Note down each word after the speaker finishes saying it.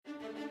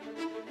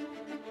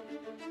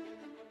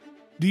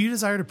Do you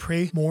desire to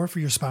pray more for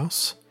your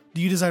spouse?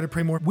 Do you desire to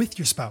pray more with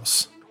your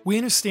spouse? We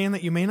understand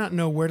that you may not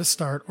know where to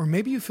start, or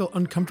maybe you feel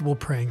uncomfortable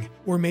praying,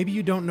 or maybe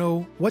you don't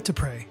know what to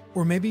pray,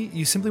 or maybe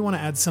you simply want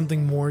to add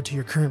something more to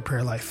your current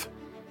prayer life.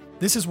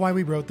 This is why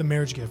we wrote The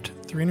Marriage Gift,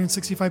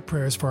 365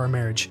 Prayers for Our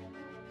Marriage.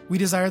 We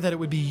desire that it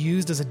would be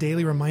used as a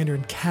daily reminder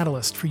and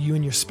catalyst for you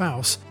and your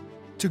spouse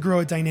to grow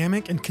a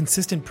dynamic and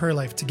consistent prayer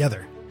life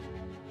together.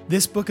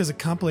 This book is a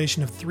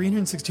compilation of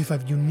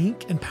 365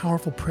 unique and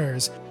powerful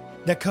prayers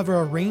that cover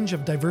a range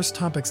of diverse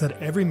topics that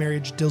every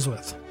marriage deals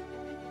with.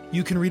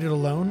 You can read it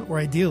alone, or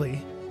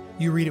ideally,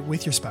 you read it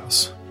with your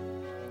spouse.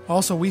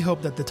 Also, we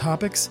hope that the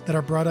topics that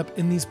are brought up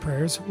in these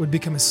prayers would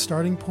become a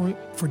starting point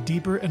for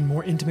deeper and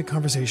more intimate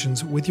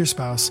conversations with your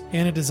spouse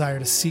and a desire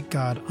to seek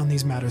God on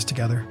these matters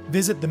together.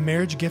 Visit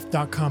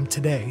themarriagegift.com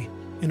today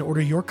and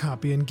order your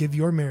copy and give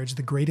your marriage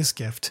the greatest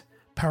gift,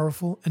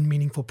 powerful and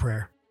meaningful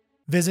prayer.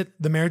 Visit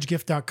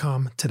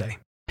themarriagegift.com today.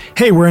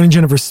 Hey, we're Aaron and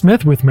Jennifer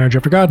Smith with Marriage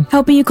After God,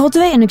 helping you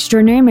cultivate an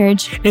extraordinary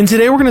marriage. And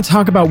today we're going to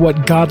talk about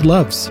what God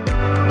loves.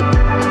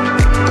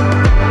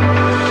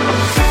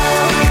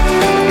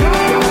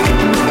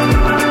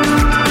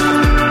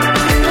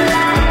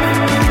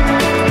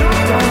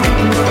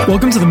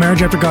 Welcome to the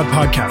Marriage After God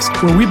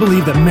podcast, where we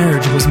believe that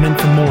marriage was meant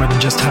for more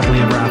than just happily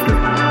ever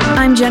after.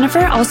 I'm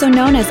Jennifer, also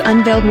known as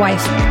Unveiled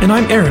Wife. And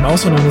I'm Aaron,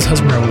 also known as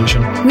Husband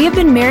Revolution. We have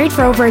been married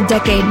for over a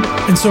decade.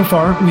 And so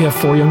far, we have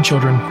 4 young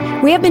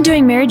children. We have been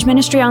doing marriage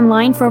ministry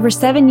online for over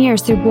 7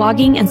 years through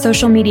blogging and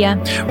social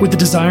media. With the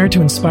desire to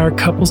inspire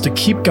couples to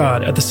keep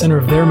God at the center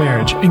of their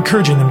marriage,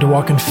 encouraging them to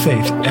walk in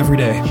faith every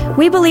day.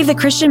 We believe the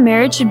Christian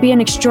marriage should be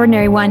an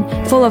extraordinary one,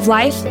 full of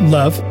life,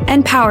 love,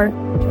 and power.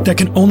 That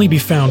can only be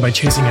found by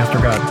chasing after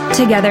God.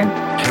 Together.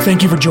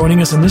 Thank you for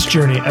joining us on this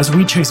journey as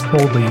we chase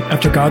boldly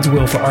after God's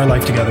will for our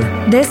life together.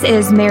 This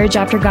is Marriage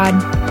After God.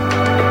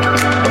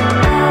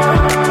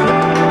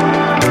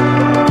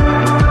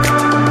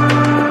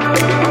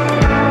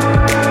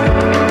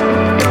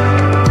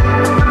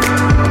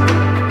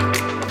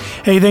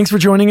 Hey, thanks for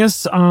joining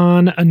us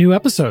on a new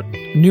episode.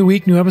 New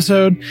week, new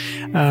episode.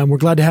 We're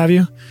glad to have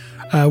you.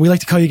 We like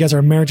to call you guys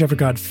our Marriage After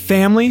God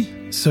family.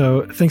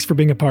 So thanks for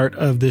being a part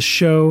of this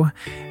show.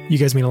 You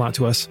guys mean a lot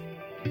to us.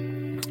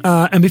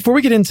 And before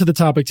we get into the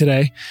topic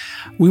today,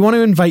 we want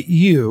to invite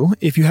you,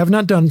 if you have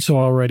not done so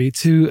already,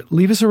 to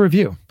leave us a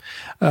review.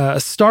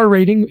 A star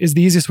rating is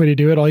the easiest way to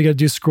do it. All you got to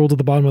do is scroll to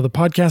the bottom of the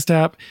podcast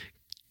app,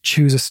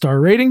 choose a star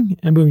rating,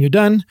 and boom, you're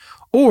done.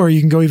 Or you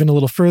can go even a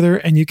little further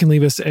and you can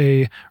leave us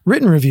a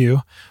written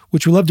review,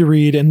 which we love to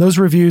read. And those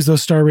reviews,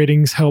 those star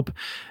ratings help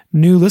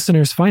new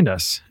listeners find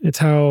us. It's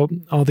how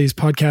all these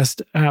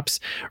podcast apps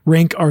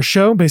rank our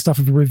show based off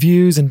of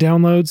reviews and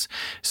downloads.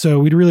 So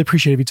we'd really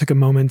appreciate if you took a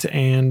moment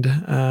and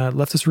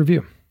left us a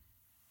review.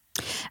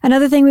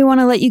 Another thing we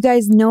want to let you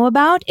guys know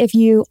about, if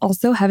you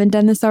also haven't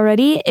done this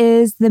already,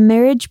 is the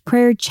Marriage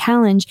Prayer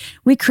Challenge.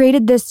 We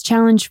created this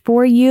challenge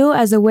for you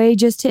as a way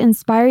just to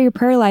inspire your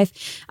prayer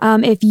life.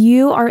 If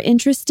you are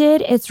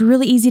interested, it's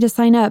really easy to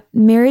sign up,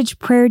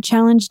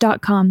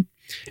 marriageprayerchallenge.com.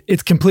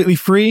 It's completely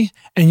free,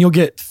 and you'll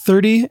get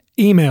 31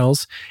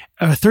 emails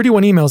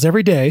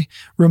every day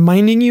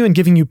reminding you and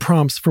giving you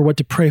prompts for what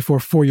to pray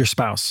for your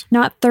spouse.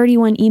 Not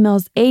 31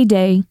 emails a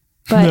day,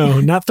 but... No,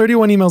 not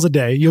 31 emails a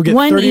day. You'll get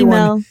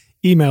 31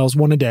 emails,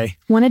 one a day.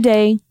 One a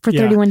day for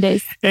 31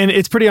 days. And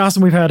it's pretty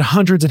awesome. We've had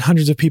hundreds and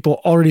hundreds of people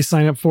already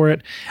sign up for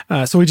it.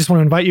 So we just want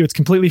to invite you. It's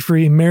completely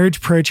free,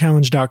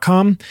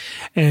 marriageprayerchallenge.com,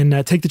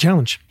 and take the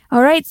challenge.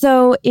 All right.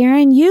 So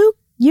Aaron, you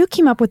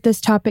came up with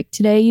this topic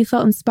today. You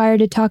felt inspired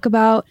to talk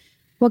about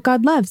what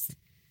God loves.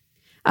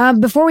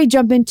 Before we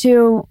jump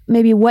into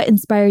maybe what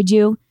inspired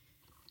you,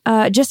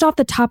 just off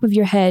the top of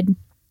your head,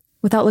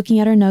 without looking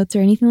at our notes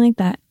or anything like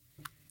that,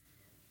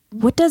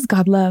 what does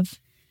God love?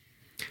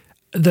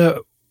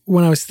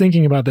 When I was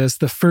thinking about this,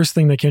 the first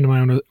thing that came to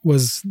mind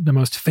was the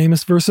most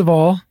famous verse of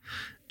all,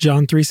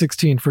 John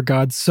 3:16, for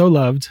God so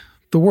loved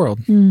the world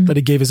that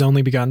he gave his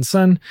only begotten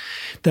son,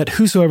 that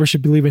whosoever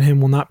should believe in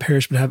him will not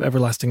perish but have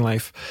everlasting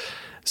life.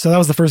 So that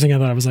was the first thing I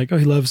thought. I was like, oh,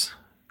 he loves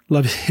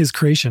his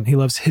creation. He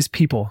loves his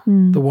people,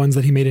 the ones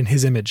that he made in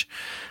his image.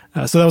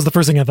 So that was the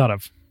first thing I thought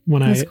of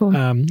when I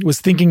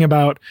was thinking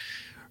about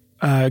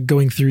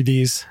going through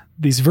these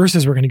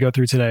verses we're going to go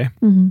through today,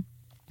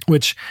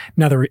 which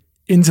now that we're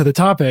into the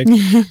topic,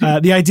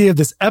 the idea of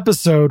this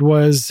episode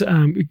was,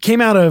 it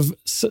came out of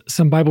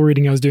some Bible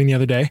reading I was doing the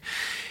other day.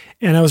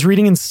 And I was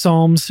reading in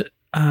Psalms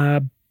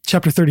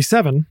chapter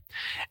 37,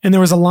 and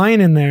there was a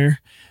line in there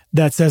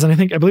that says, and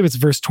I believe it's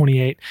verse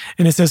 28,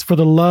 and it says, for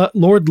the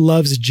Lord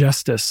loves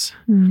justice.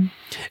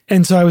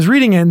 And so I was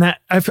reading it, and that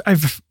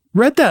I've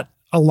read that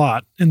a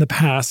lot in the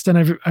past,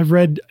 and I've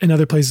read in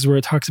other places where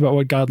it talks about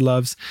what God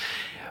loves.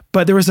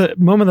 But there was a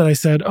moment that I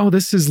said, oh,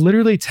 this is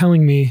literally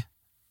telling me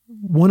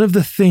one of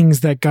the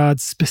things that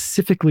God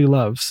specifically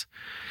loves.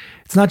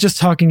 It's not just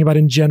talking about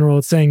in general,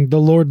 it's saying the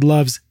Lord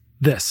loves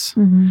this.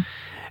 And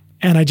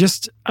I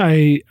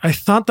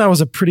thought that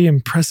was a pretty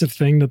impressive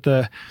thing that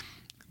the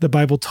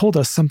Bible told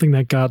us, something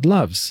that God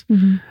loves.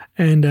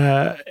 And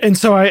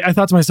so I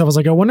thought to myself, I was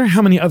like, I wonder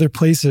how many other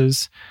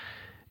places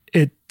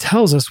it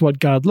tells us what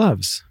God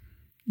loves.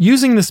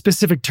 Using the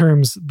specific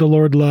terms, the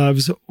Lord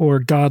loves, or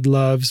God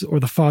loves, or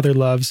the Father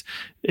loves,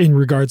 in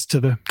regards to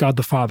the God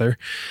the Father.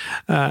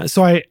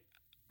 So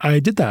I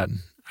did that.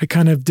 I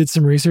kind of did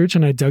some research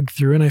and I dug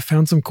through and I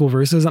found some cool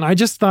verses. And I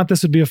just thought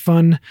this would be a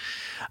fun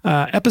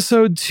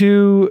episode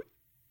to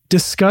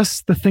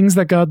discuss the things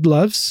that God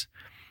loves.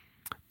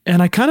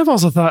 And I kind of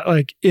also thought,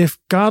 like, if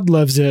God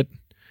loves it,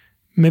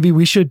 maybe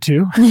we should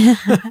too.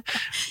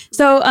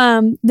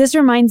 So this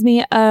reminds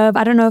me of,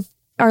 I don't know if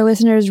our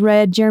listeners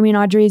read Jeremy and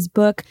Audrey's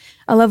book,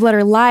 A Love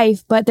Letter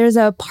Life, but there's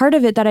a part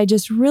of it that I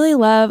just really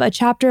love, a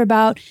chapter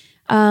about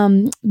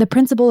the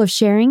principle of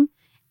sharing.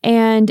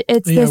 And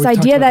it's this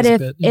idea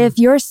that if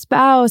your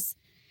spouse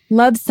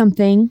loves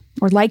something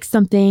or likes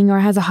something or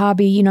has a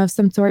hobby, of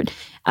some sort,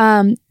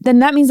 then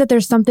that means that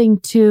there's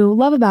something to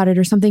love about it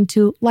or something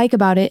to like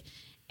about it.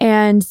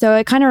 And so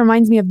it kind of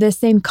reminds me of this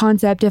same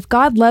concept. If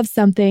God loves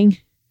something,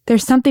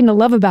 there's something to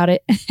love about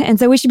it. And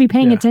so we should be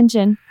paying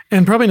attention.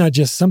 And probably not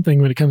just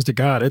something when it comes to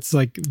God. It's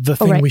like the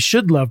thing we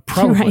should love,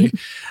 probably.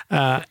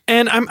 Right.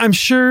 And I'm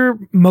sure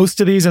most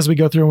of these, as we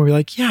go through, we'll be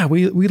like, yeah,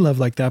 we love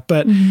like that.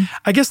 But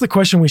I guess the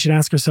question we should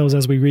ask ourselves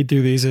as we read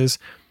through these is,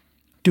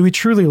 do we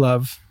truly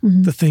love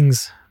the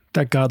things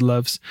that God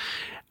loves?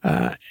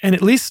 And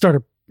at least start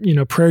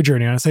a prayer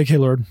journey on it. Say, okay,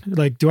 Lord,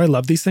 like, do I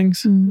love these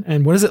things?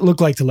 And what does it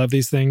look like to love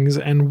these things?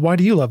 And why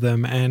do you love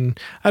them? And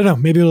I don't know,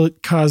 maybe it'll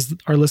cause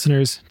our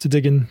listeners to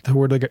dig into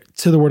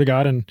the Word of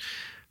God and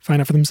find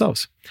out for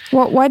themselves.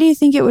 Well, why do you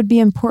think it would be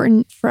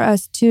important for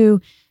us to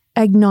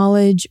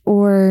acknowledge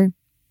or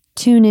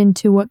tune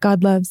into what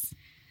God loves?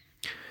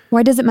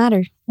 Why does it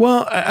matter?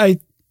 Well, I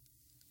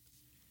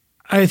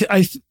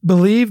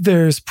believe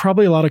there's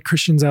probably a lot of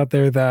Christians out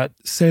there that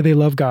say they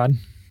love God,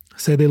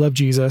 say they love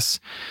Jesus,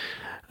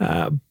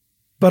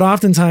 but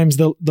oftentimes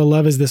the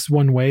love is this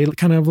one way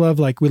kind of love,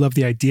 like we love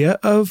the idea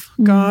of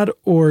God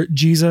or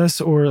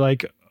Jesus, or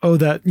like, oh,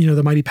 that,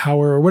 the mighty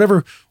power or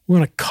whatever we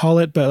want to call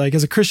it. But like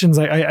as a Christians,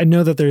 I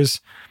know that there's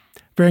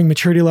varying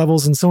maturity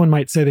levels, and someone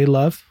might say they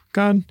love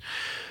God,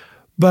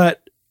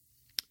 but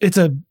it's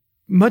a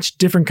much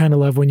different kind of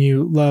love when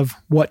you love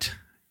what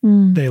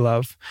they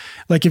love.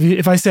 Like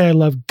if I say I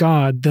love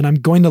God, then I'm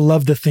going to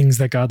love the things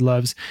that God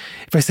loves.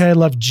 If I say I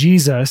love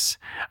Jesus,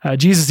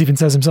 Jesus even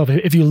says himself,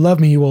 if you love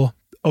me, you will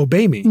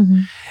obey me.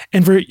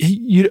 And for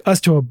us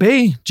to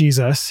obey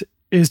Jesus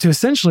is to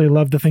essentially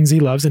love the things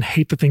he loves and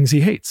hate the things he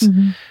hates.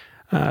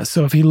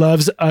 So if he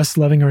loves us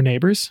loving our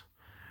neighbors,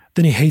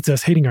 then he hates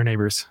us hating our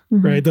neighbors,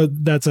 right?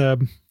 That's a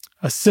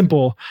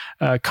simple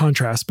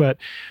contrast. But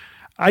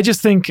I just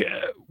think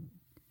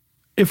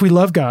if we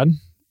love God,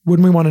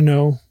 wouldn't we want to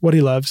know what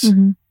he loves,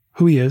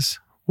 who he is,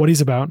 what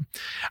he's about?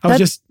 I was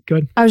just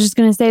going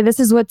to say, this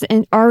is what's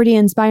already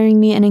inspiring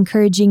me and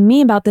encouraging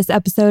me about this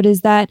episode,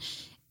 is that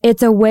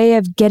it's a way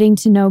of getting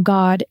to know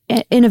God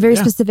in a very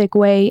specific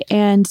way.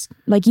 And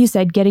like you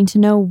said, getting to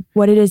know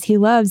what it is he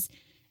loves.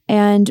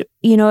 And,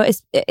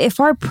 if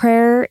our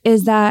prayer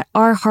is that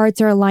our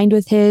hearts are aligned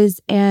with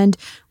his and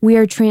we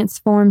are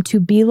transformed to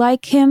be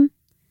like him,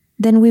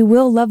 then we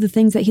will love the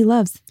things that he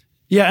loves.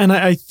 Yeah, and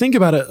I think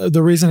about it,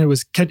 the reason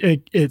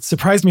it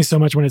surprised me so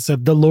much when it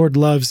said the Lord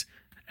loves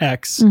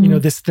X,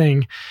 this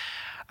thing.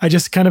 I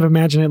just kind of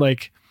imagine it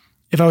like,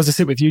 if I was to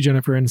sit with you,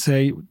 Jennifer, and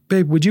say,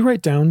 babe, would you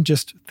write down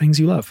just things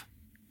you love?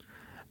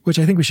 Which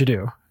I think we should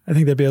do. I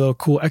think that'd be a little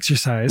cool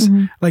exercise.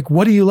 Like,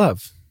 what do you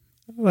love?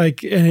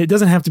 Like, and it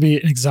doesn't have to be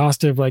an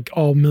exhaustive, like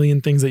all million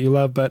things that you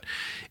love, but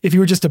if you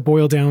were just to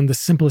boil down the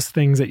simplest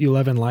things that you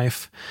love in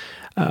life.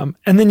 And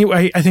then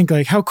I think,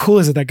 like, how cool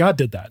is it that God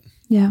did that?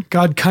 Yeah.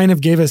 God kind of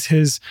gave us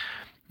his,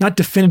 not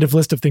definitive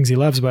list of things he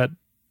loves, but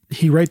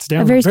he writes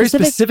down very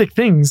specific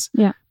things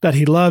that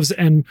he loves.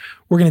 And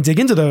we're going to dig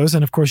into those.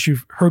 And of course,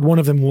 you've heard one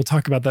of them. We'll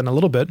talk about that in a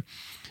little bit,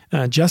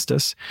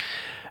 justice.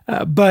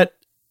 But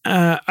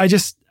I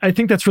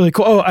think that's really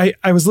cool. Oh,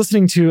 I was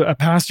listening to a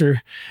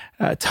pastor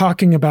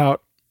talking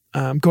about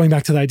going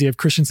back to the idea of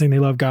Christians saying they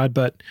love God,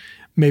 but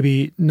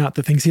maybe not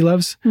the things he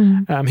loves.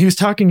 He was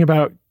talking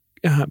about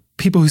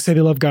people who say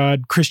they love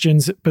God,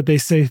 Christians, but they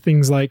say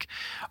things like,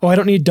 oh, I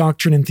don't need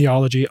doctrine and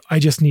theology. I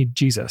just need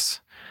Jesus.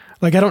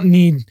 Like, I don't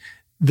need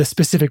the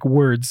specific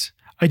words.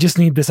 I just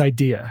need this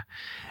idea.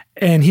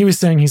 And he was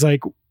saying, he's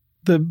like,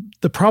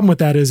 the problem with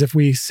that is if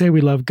we say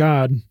we love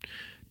God,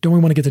 don't we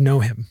want to get to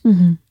know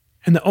him?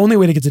 And the only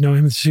way to get to know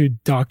him is through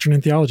doctrine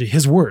and theology,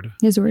 his word.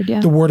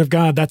 The word of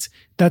God. That's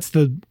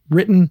the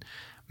written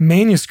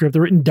manuscript,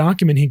 the written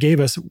document he gave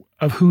us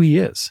of who he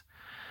is,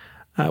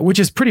 which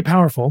is pretty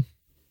powerful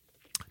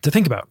to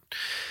think about.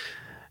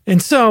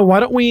 And so we're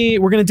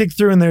going to dig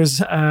through, and there's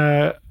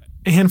a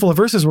handful of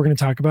verses we're going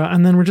to talk about,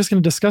 and then we're just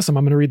going to discuss them.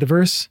 I'm going to read the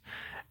verse,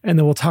 and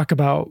then we'll talk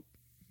about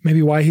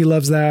maybe why he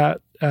loves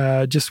that,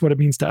 just what it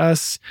means to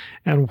us,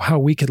 and how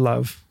we could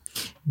love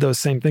those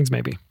same things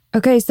maybe.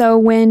 Okay, so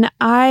when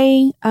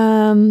I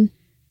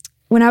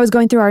was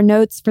going through our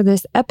notes for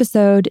this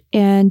episode,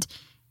 and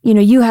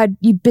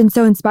you've been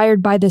so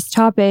inspired by this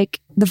topic,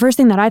 the first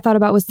thing that I thought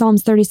about was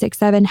Psalms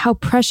 36:7. How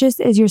precious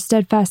is your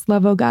steadfast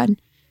love, O God.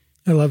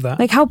 I love that.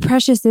 Like, how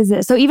precious is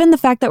it? So even the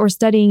fact that we're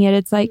studying it,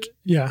 it's like,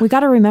 we got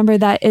to remember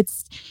that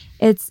it's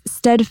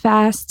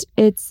steadfast.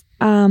 It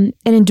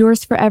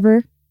endures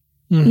forever.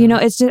 You know,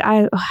 it's just,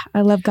 I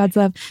love God's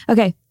love.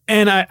 Okay.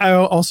 And I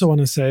also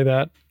want to say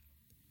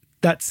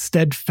that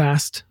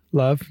steadfast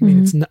love, I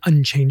mean, it's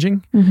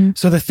unchanging.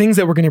 So the things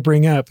that we're going to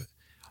bring up,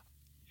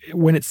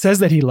 when it says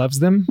that he loves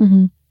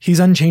them, he's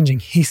unchanging.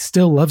 He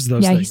still loves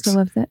those things. Yeah, he still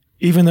loves it.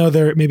 Even though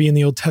they're maybe in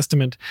the Old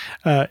Testament,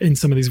 in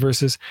some of these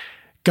verses,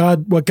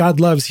 what God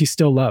loves, he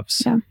still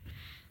loves. Yeah.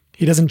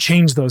 He doesn't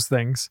change those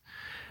things.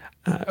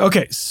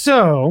 Okay,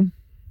 so.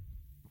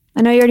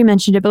 I know you already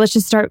mentioned it, but let's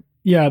just start.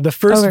 Yeah, the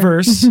first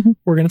verse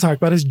we're going to talk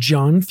about is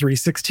John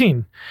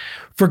 3:16.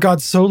 For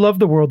God so loved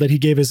the world that he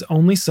gave his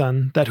only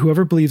son, that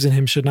whoever believes in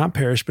him should not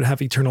perish, but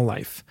have eternal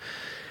life.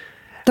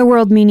 The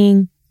world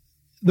meaning?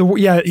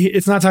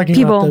 It's not talking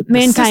people, about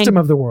the system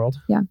of the world.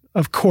 Yeah.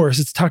 Of course,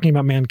 it's talking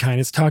about mankind.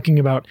 It's talking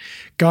about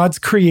God's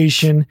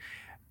creation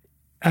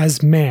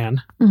as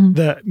man,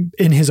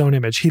 in his own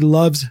image. He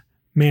loves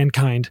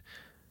mankind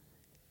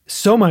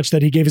so much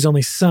that he gave his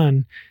only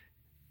son.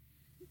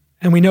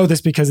 And we know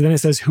this because then it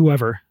says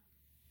whoever,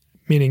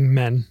 meaning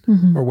men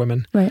or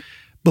women,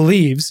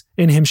 believes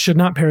in him should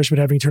not perish but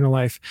have eternal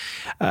life.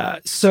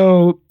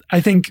 So I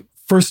think,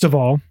 first of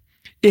all,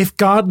 if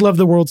God loved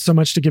the world so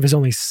much to give his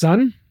only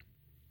son,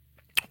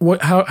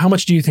 how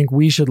much do you think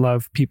we should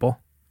love people?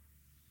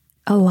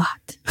 A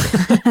lot.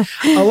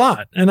 A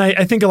lot. And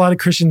I think a lot of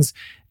Christians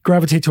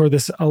gravitate toward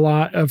this a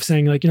lot of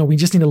saying, like, we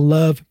just need to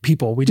love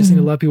people. We just need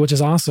to love people, which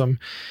is awesome.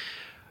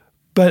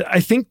 But I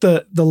think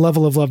the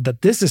level of love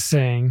that this is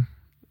saying,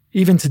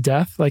 even to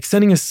death, like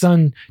sending his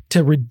son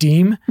to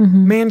redeem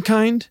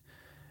mankind,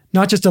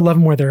 not just to love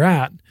them where they're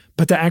at,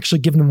 but to actually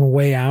give them a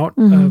way out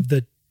of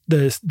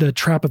the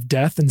trap of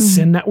death and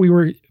sin that we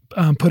were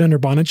put under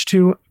bondage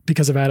to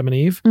because of Adam and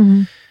Eve.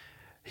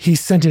 He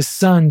sent his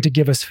son to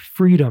give us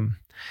freedom,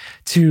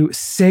 to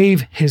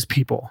save his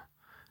people.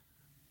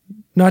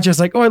 Not just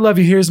like, oh, I love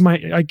you. Here's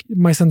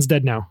my son's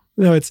dead now.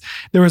 No,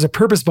 there was a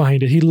purpose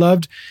behind it. He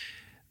loved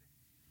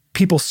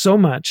people so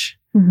much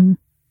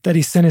that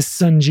he sent his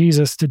son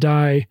Jesus to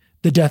die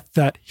the death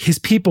that his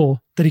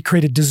people that he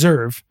created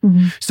deserve,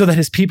 so that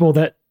his people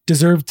that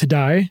deserve to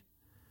die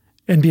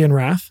and be in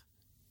wrath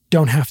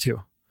don't have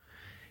to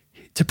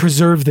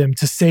preserve them,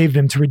 to save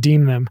them, to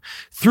redeem them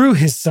through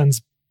his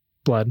son's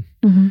blood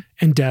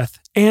and death,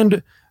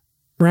 and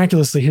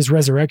miraculously his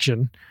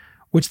resurrection,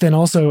 which then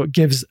also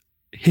gives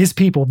his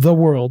people, the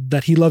world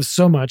that he loves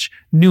so much,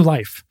 new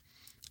life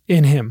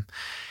in him.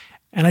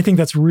 And I think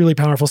that's really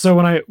powerful. So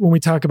when we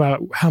talk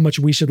about how much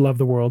we should love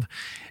the world,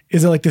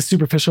 is it like this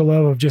superficial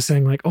love of just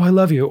saying like, oh, I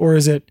love you? Or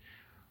is it,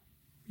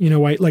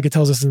 like it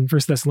tells us in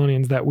 1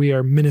 Thessalonians that we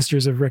are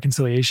ministers of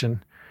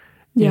reconciliation.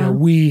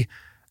 We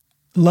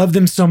love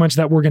them so much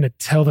that we're going to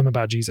tell them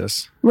about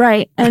Jesus.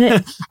 Right.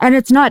 And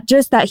it's not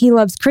just that he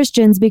loves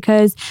Christians,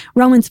 because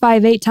Romans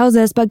 5:8 tells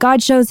us, but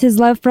God shows his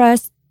love for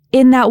us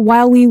in that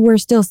while we were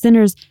still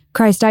sinners,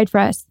 Christ died for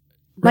us.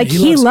 Right. Like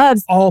he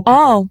loves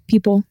all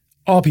people.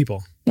 All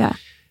people. Yeah.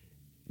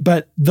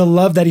 But the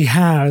love that he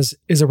has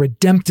is a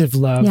redemptive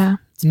love. Yeah.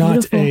 It's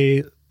not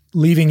a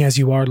leaving as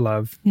you are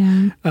love.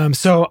 Yeah.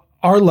 So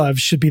our love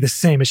should be the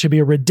same. It should be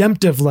a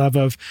redemptive love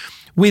of,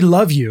 we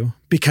love you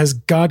because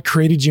God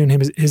created you in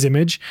his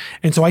image.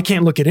 And so I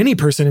can't look at any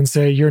person and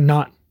say, you're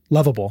not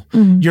lovable.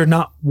 You're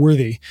not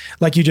worthy.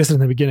 Like you just said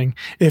in the beginning,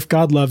 if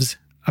God loves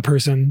a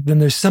person, then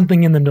there's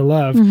something in them to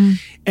love.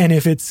 And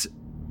if it's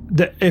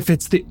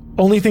the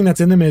only thing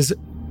that's in them is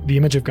the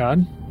image of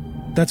God,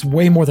 that's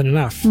way more than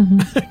enough,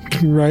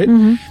 right?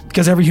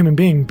 Because every human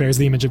being bears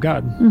the image of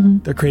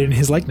God. They're created in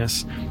his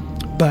likeness.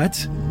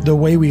 But the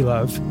way we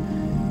love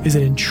is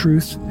in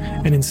truth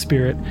and in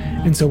spirit.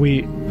 And so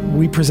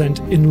we present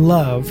in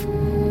love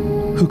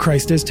who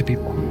Christ is to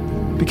people,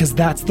 because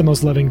that's the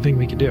most loving thing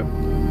we can do.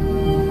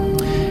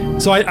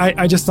 So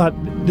I just thought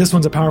this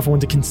one's a powerful one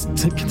to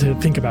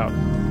think about.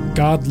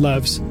 God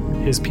loves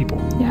his people.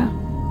 Yeah.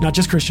 Not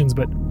just Christians,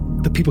 but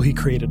the people he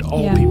created,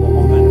 all people,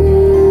 all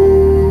men.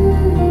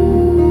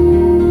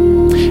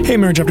 Hey,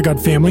 Marriage After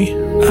God family.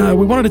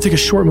 We wanted to take a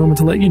short moment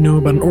to let you know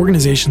about an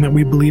organization that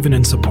we believe in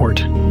and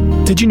support.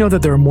 Did you know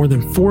that there are more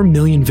than 4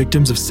 million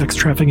victims of sex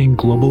trafficking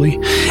globally,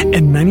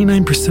 and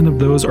 99% of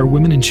those are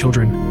women and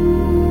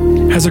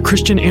children? As a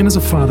Christian and as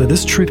a father,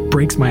 this truth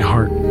breaks my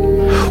heart.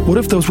 What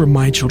if those were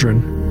my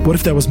children? What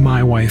if that was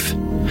my wife?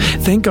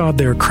 Thank God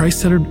there are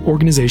Christ-centered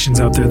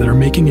organizations out there that are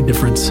making a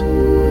difference.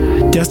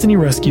 Destiny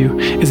Rescue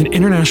is an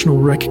international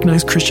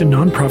recognized Christian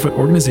nonprofit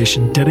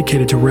organization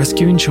dedicated to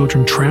rescuing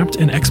children trapped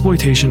in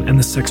exploitation and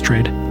the sex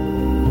trade.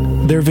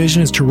 Their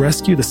vision is to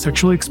rescue the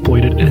sexually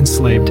exploited and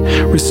enslaved,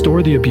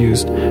 restore the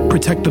abused,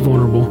 protect the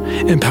vulnerable,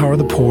 empower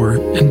the poor,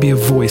 and be a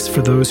voice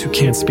for those who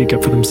can't speak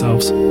up for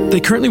themselves.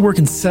 They currently work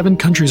in 7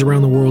 countries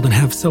around the world and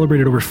have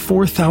celebrated over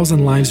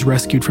 4,000 lives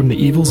rescued from the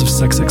evils of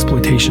sex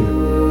exploitation.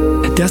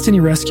 Destiny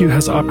Rescue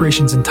has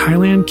operations in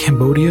Thailand,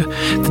 Cambodia,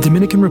 the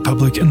Dominican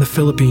Republic, and the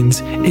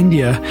Philippines,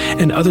 India,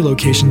 and other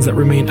locations that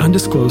remain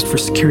undisclosed for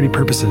security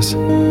purposes.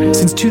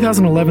 Since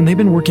 2011, they've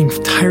been working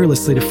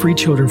tirelessly to free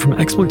children from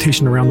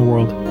exploitation around the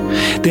world.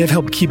 They have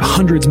helped keep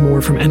hundreds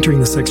more from entering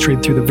the sex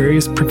trade through the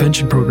various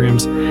prevention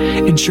programs,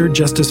 ensured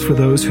justice for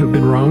those who have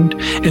been wronged,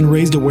 and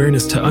raised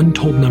awareness to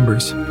untold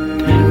numbers.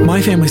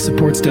 My family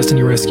supports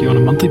Destiny Rescue on a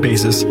monthly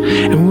basis,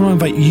 and we want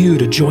to invite you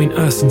to join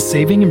us in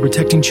saving and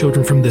protecting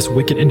children from this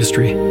wicked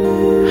industry.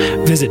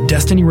 Visit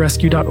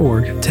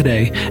destinyrescue.org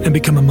today and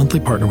become a monthly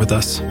partner with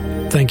us.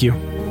 Thank you.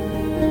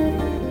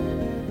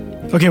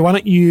 Okay, why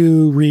don't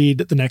you read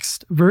the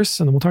next verse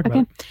and then we'll talk about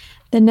it.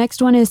 The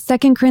next one is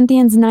 2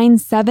 Corinthians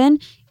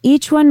 9:7.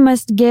 Each one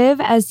must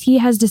give as he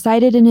has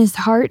decided in his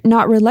heart,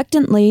 not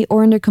reluctantly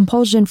or under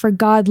compulsion, for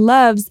God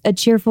loves a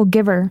cheerful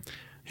giver.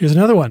 Here's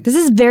another one. This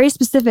is very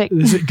specific.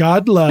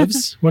 God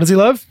loves, what does he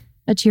love?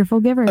 A cheerful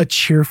giver. A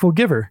cheerful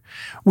giver.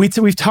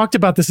 We've talked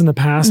about this in the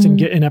past and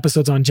get in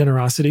episodes on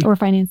generosity. Or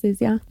finances,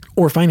 yeah.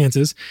 Or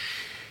finances.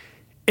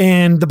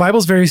 And the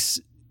Bible's very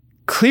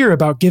clear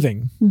about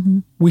giving.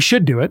 We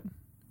should do it.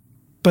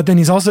 But then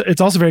it's also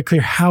very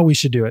clear how we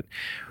should do it.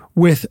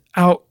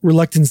 Without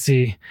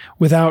reluctancy,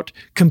 without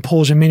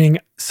compulsion, meaning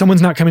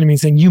someone's not coming to me and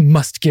saying, you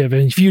must give.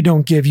 And if you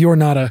don't give, you're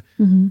not a,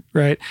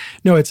 right?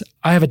 No,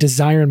 I have a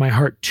desire in my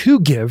heart to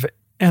give.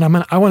 And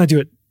I want to do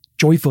it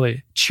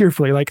joyfully,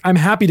 cheerfully. Like I'm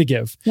happy to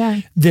give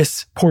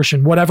this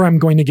portion, whatever I'm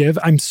going to give.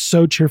 I'm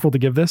so cheerful to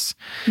give this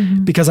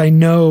because I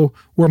know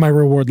where my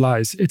reward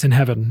lies. It's in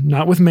heaven,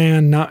 not with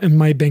man, not in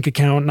my bank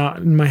account, not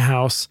in my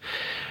house.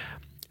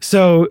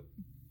 So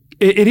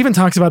it even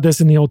talks about this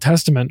in the Old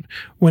Testament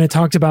when it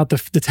talked about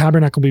the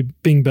tabernacle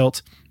being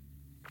built.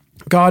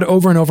 God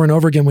over and over and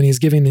over again, when he's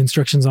giving the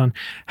instructions on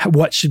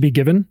what should be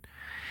given,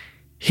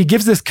 he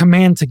gives this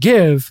command to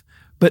give,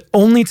 but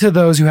only to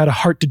those who had a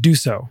heart to do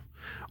so,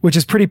 which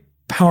is pretty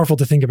powerful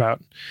to think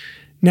about.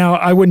 Now,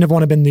 I wouldn't have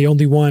wanted to been the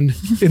only one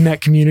in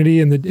that community,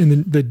 in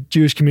the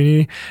Jewish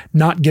community,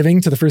 not giving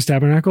to the first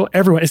tabernacle.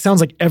 Everyone, it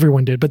sounds like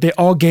everyone did, but they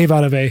all gave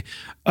out of a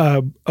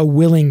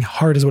willing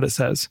heart, is what it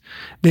says.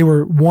 They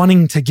were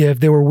wanting to give.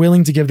 They were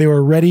willing to give. They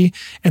were ready,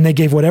 and they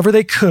gave whatever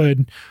they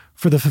could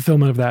for the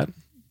fulfillment of that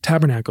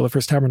tabernacle, the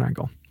first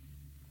tabernacle.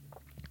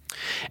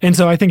 And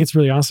so I think it's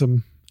really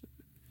awesome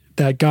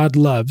that God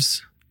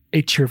loves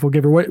a cheerful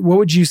giver. What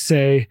would you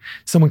say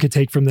someone could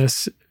take from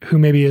this who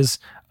maybe is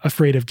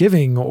afraid of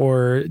giving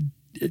or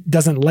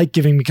doesn't like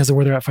giving because of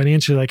where they're at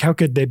financially? Like, how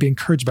could they be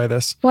encouraged by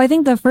this? Well, I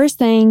think the first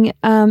thing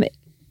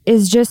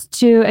is just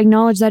to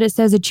acknowledge that it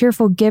says a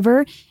cheerful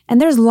giver,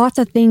 and there's lots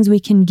of things we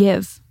can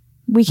give.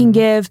 We can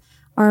give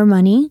our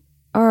money,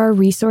 our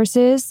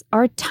resources,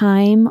 our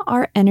time,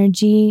 our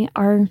energy,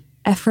 our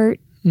effort,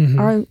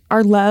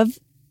 our love,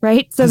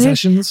 right? So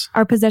possessions.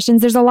 Our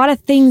possessions. There's a lot of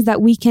things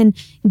that we can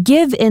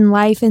give in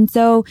life. And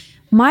so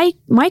my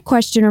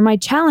question or my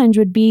challenge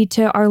would be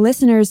to our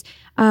listeners,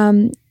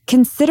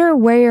 consider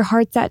where your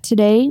heart's at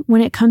today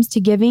when it comes to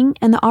giving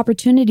and the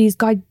opportunities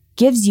God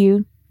gives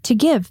you to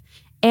give.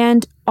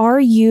 And are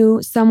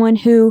you someone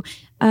who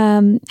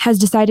has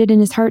decided in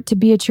his heart to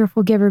be a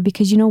cheerful giver?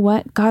 Because you know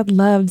what? God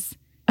loves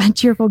a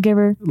cheerful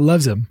giver.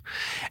 Loves him.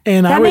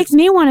 And that makes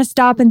me want to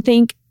stop and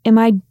think, am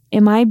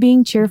I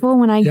being cheerful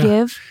when I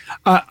give?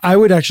 I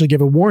would actually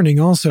give a warning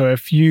also.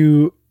 If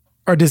you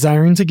are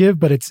desiring to give,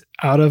 but it's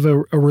out of a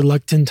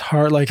reluctant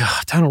heart, like,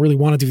 I don't really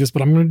want to do this,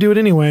 but I'm going to do it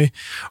anyway.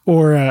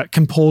 Or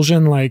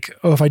compulsion, like,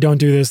 if I don't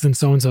do this, then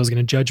so-and-so is going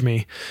to judge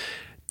me.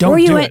 Or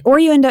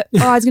you end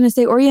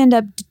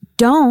up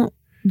don't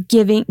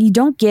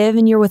give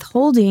and you're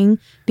withholding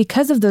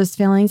because of those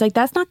feelings. Like,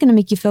 that's not going to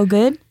make you feel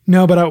good.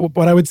 No, but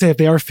what I would say, if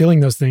they are feeling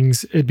those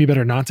things, it'd be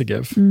better not to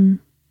give.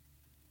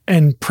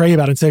 And pray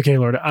about it and say, okay,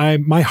 Lord,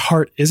 my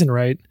heart isn't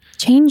right.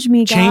 Change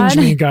me,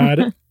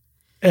 God.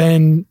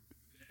 And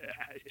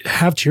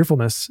have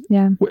cheerfulness.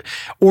 Yeah.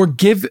 Or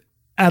give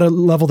at a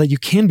level that you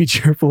can be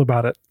cheerful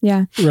about it.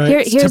 Yeah.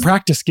 Right. To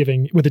practice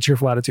giving with a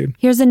cheerful attitude.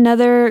 Here's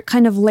another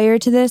kind of layer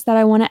to this that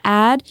I want to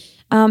add,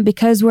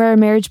 because we're a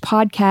marriage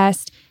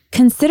podcast.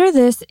 Consider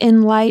this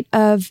in light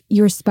of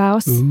your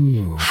spouse.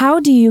 Ooh. How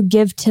do you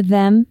give to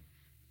them?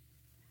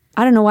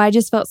 I don't know why I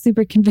just felt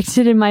super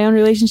convicted in my own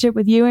relationship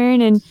with you,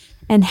 Aaron,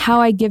 and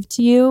how I give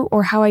to you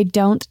or how I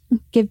don't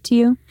give to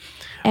you.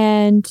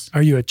 And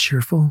are you a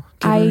cheerful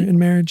giver in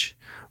marriage?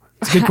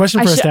 It's a good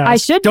question for us to ask. I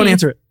should Don't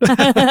answer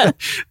it.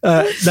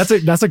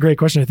 That's a great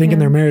question. I think in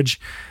their marriage,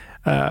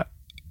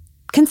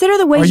 consider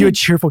the ways. Are you a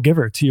cheerful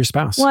giver to your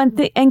spouse? Well,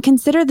 and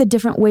consider the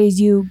different ways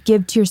you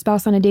give to your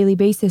spouse on a daily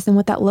basis and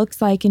what that looks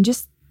like, and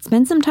just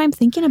spend some time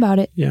thinking about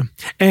it. Yeah.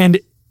 And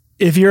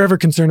if you're ever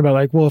concerned about,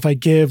 like, well, if I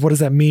give, what does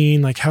that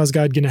mean? Like, how's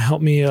God going to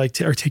help me, like,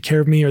 or take care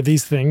of me, or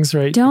these things,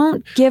 right?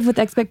 Don't give with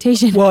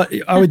expectation. Well,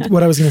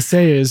 what I was going to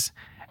say is,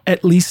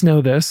 at least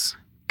know this: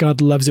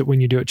 God loves it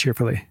when you do it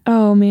cheerfully.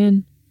 Oh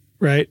man.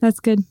 Right? That's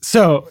good.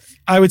 So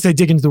I would say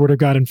dig into the Word of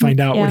God and find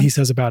out what He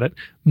says about it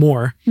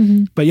more.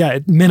 Mm-hmm. But yeah,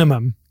 at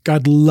minimum,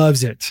 God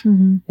loves it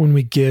when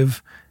we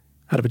give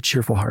out of a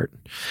cheerful heart.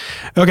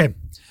 Okay.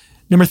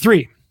 Number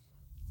 3,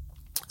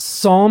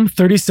 Psalm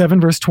 37,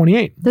 verse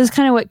 28. This is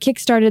kind of what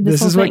kickstarted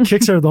this whole thing. What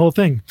kickstarted the whole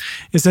thing.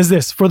 It says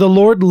this, "For the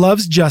Lord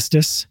loves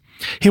justice.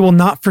 He will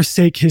not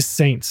forsake his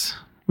saints,"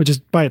 which is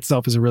by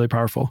itself is a really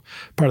powerful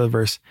part of the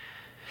verse.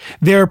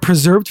 "They are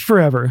preserved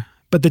forever,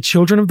 but the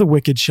children of the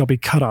wicked shall be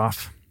cut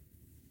off."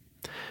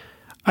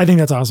 I think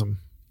that's awesome.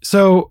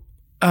 So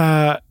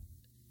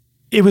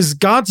it was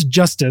God's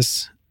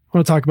justice. I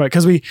want to talk about it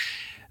because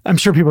I'm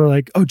sure people are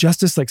like, oh,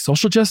 justice, like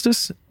social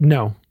justice?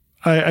 No.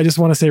 I just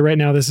want to say right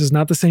now, this is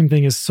not the same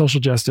thing as social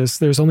justice.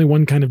 There's only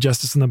one kind of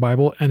justice in the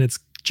Bible, and it's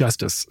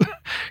justice.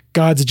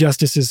 God's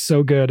justice is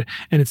so good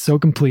and it's so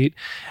complete.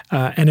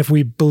 And if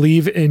we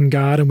believe in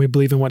God and we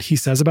believe in what he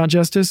says about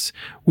justice,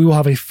 we will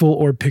have a full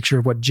orb picture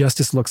of what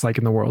justice looks like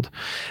in the world.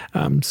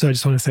 So I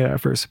just want to say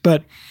that first.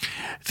 But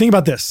think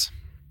about this.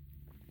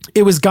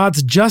 It was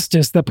God's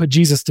justice that put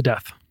Jesus to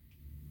death.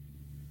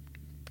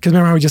 Because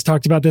remember how we just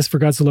talked about this? For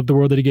God so loved the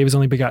world that he gave his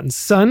only begotten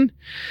son.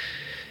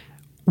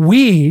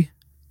 We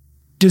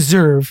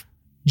deserve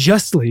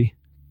justly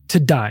to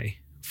die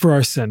for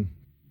our sin.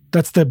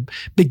 That's the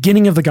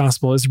beginning of the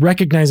gospel, is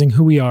recognizing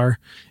who we are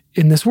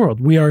in this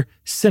world. We are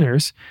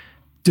sinners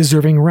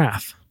deserving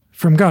wrath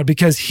from God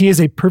because he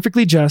is a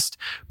perfectly just,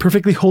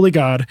 perfectly holy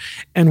God,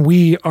 and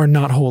we are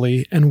not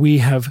holy, and we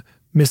have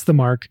missed the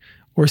mark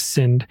or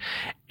sinned,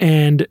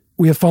 and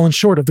we have fallen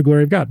short of the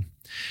glory of God.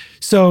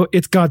 So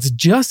it's God's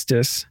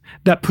justice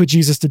that put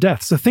Jesus to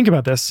death. So think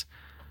about this.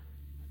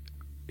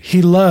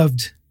 He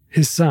loved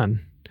his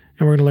son,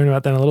 and we're going to learn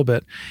about that in a little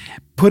bit,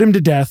 put him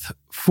to death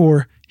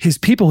for his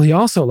people he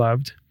also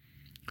loved.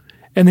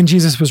 And then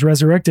Jesus was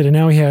resurrected, and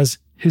now he has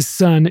his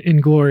son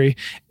in glory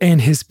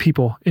and his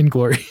people in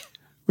glory,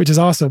 which is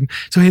awesome.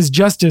 So his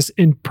justice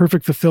in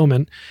perfect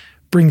fulfillment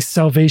brings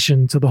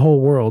salvation to the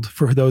whole world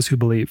for those who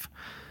believe.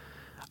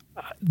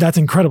 That's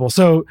incredible.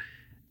 So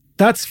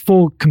that's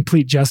full,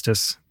 complete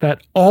justice,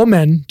 that all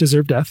men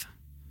deserve death,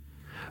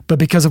 but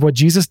because of what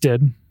Jesus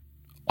did,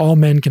 all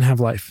men can have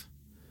life.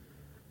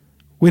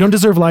 We don't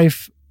deserve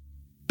life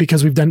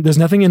because there's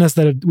nothing in us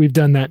that we've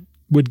done that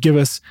would give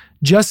us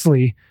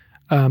justly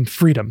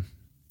freedom.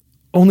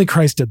 Only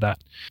Christ did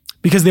that.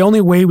 Because the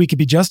only way we could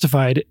be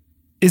justified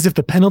is if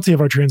the penalty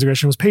of our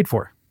transgression was paid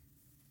for.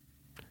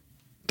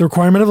 The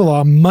requirement of the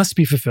law must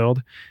be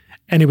fulfilled,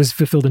 and it was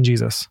fulfilled in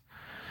Jesus.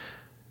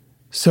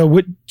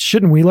 So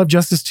shouldn't we love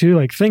justice too?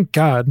 Like, thank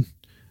God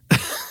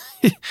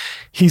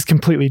he's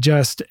completely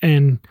just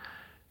and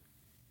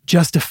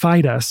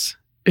justified us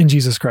in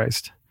Jesus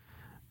Christ.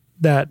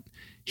 That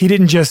he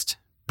didn't just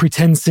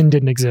pretend sin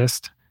didn't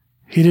exist.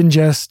 He didn't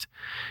just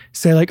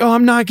say like, oh,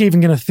 I'm not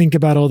even going to think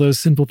about all those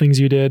sinful things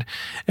you did.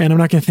 And I'm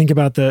not going to think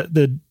about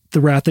the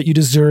wrath that you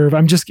deserve.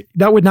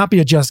 That would not be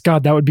a just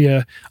God. That would be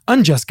a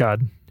unjust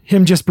God.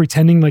 Him just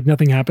pretending like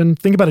nothing happened.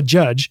 Think about a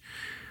judge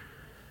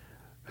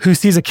who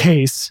sees a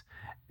case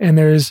and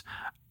there's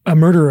a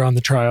murderer on the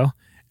trial,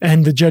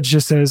 and the judge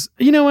just says,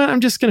 you know what? I'm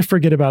just going to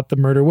forget about the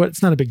murder.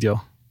 It's not a big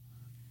deal.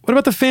 What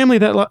about the family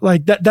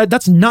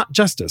that's not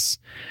justice?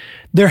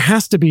 There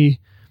has to be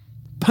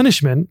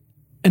punishment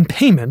and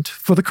payment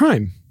for the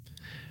crime.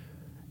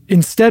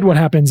 Instead, what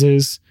happens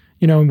is,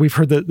 and we've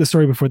heard the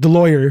story before, the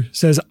lawyer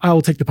says, I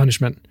will take the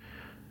punishment,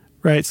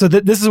 right? So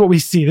this is what we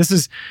see.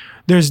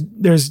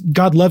 There's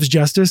God loves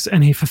justice,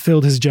 and he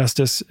fulfilled his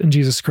justice in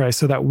Jesus Christ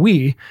so that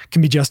we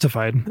can be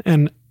justified.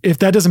 And if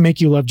that doesn't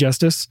make you love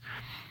justice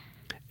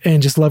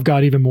and just love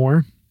God even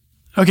more.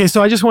 Okay,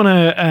 so I just want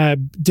to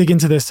dig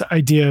into this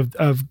idea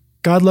of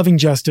God loving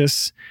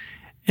justice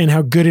and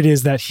how good it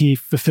is that he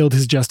fulfilled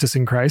his justice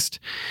in Christ.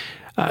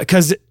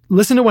 Because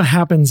listen to what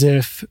happens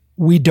if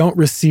we don't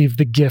receive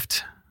the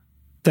gift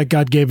that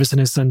God gave us in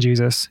his son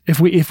Jesus. If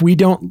we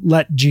don't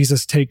let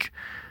Jesus take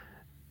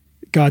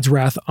God's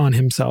wrath on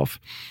himself.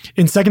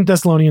 In 2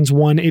 Thessalonians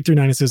 1,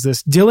 8-9, it says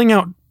this, dealing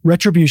out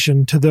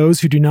retribution to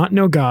those who do not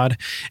know God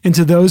and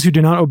to those who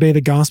do not obey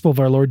the gospel of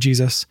our Lord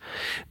Jesus.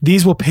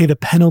 These will pay the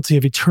penalty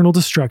of eternal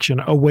destruction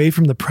away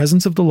from the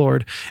presence of the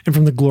Lord and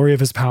from the glory of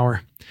his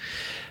power.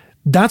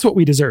 That's what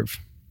we deserve.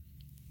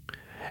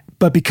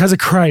 But because of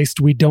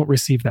Christ, we don't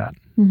receive that.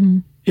 Mm-hmm.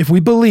 If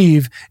we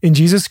believe in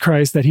Jesus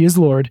Christ, that he is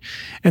Lord,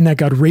 and that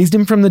God raised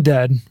him from the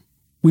dead,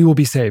 we will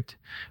be saved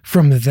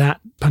from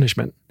that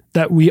punishment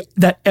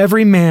that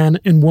every man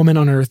and woman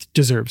on earth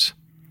deserves.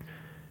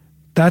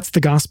 That's the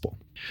gospel.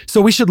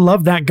 So we should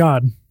love that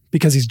God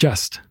because he's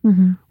just.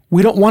 Mm-hmm.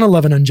 We don't want to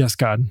love an unjust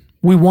God.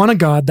 We want a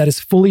God that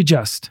is fully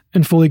just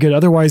and fully good.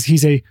 Otherwise,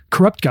 he's a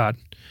corrupt God.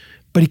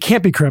 But he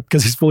can't be corrupt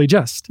because he's fully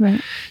just.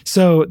 Right.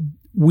 So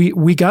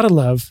we got to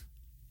love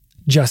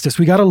justice.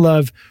 We got to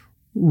love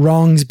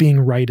wrongs being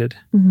righted,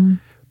 mm-hmm.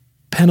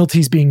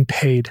 penalties being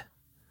paid,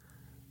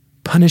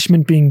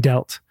 punishment being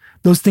dealt.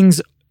 Those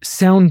things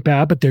sound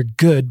bad, but they're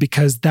good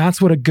because that's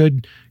what a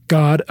good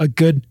God, a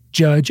good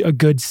judge, a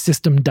good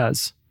system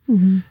does.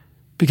 Mm-hmm.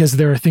 Because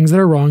there are things that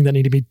are wrong that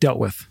need to be dealt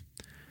with.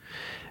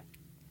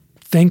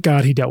 Thank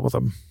God he dealt with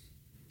them.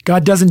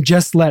 God doesn't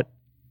just let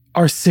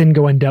our sin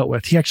go undealt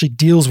with. He actually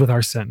deals with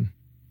our sin.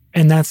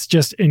 And that's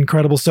just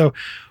incredible. So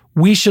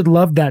we should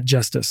love that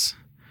justice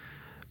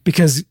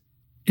because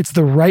it's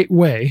the right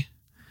way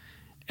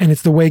And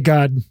it's the way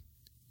God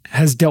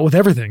has dealt with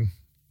everything.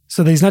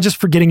 So that he's not just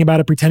forgetting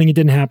about it, pretending it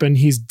didn't happen.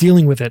 He's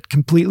dealing with it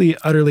completely,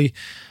 utterly,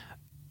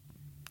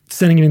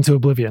 sending it into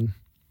oblivion.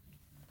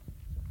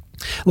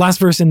 Last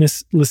verse in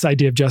this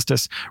idea of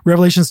justice,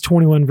 Revelations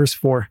 21, verse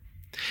 4.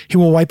 He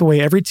will wipe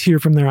away every tear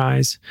from their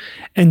eyes,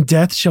 and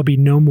death shall be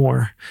no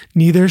more.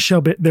 Neither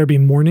shall there be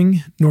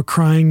mourning, nor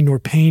crying, nor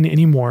pain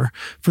anymore,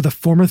 for the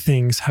former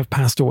things have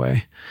passed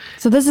away.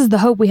 So this is the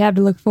hope we have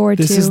to look forward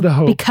to. This is the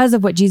hope. Because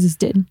of what Jesus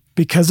did.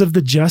 Because of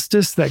the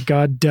justice that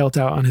God dealt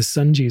out on his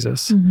son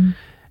Jesus,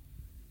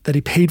 that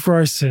he paid for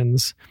our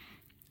sins,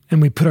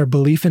 and we put our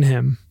belief in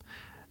him,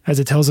 as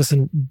it tells us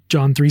in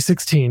John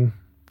 3:16.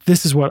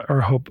 This is what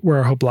where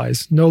our hope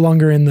lies. No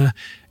longer in the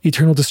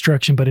eternal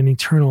destruction, but in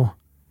eternal,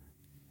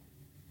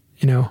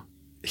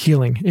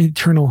 healing,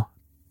 eternal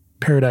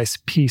paradise,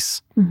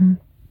 peace.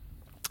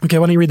 Okay,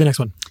 why don't you read the next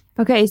one?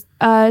 Okay,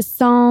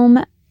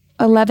 Psalm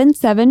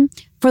 11:7.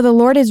 For the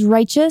Lord is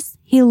righteous;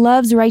 he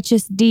loves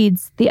righteous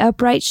deeds. The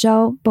upright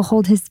shall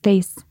behold his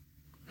face.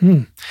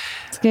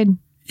 It's good.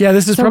 Yeah,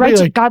 this is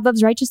probably God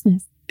loves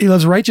righteousness. He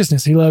loves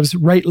righteousness. He loves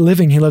right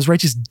living. He loves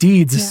righteous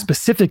deeds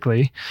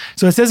specifically.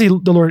 So it says the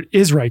Lord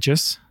is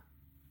righteous.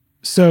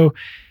 So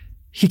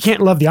he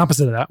can't love the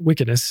opposite of that,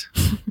 wickedness.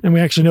 And we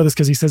actually know this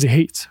because he says he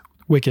hates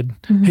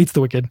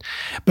the wicked.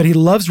 But he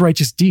loves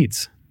righteous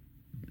deeds.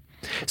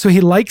 So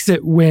he likes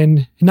it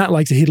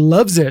he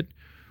loves it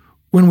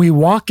when we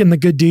walk in the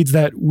good deeds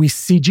that we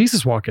see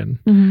Jesus walk in.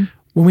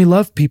 When we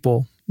love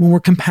people, when we're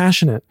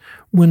compassionate,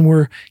 when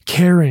we're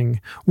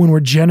caring, when we're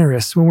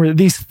generous, when we're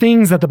these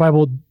things that the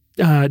Bible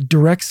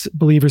directs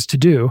believers to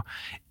do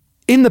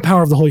in the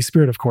power of the Holy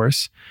Spirit, of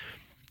course.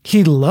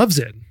 He loves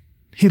it.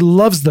 He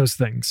loves those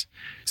things.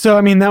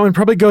 So, that one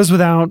probably goes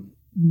without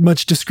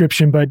much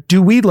description, but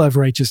do we love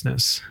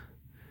righteousness?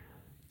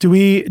 Do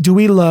we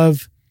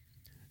love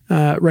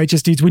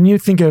righteous deeds? When you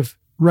think of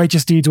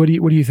righteous deeds, what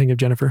do you think of,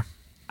 Jennifer?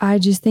 I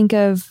just think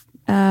of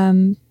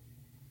doing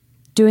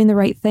the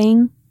right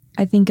thing.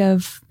 I think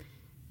of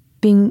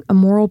being a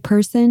moral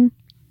person.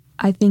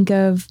 I think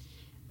of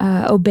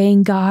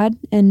obeying God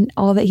and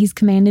all that he's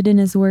commanded in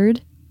his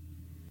word.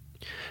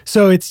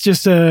 So it's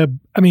just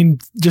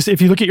just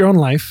if you look at your own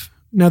life,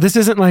 now this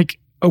isn't like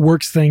a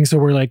works thing. So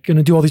we're like going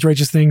to do all these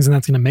righteous things and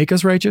that's going to make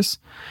us righteous.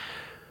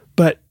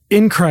 But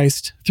in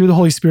Christ, through the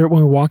Holy Spirit,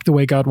 when we walk the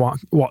way God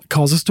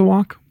calls us to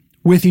walk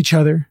with each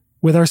other,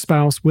 with our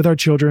spouse, with our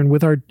children,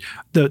 with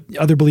the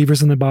other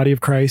believers in the body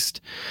of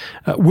Christ,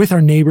 with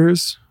our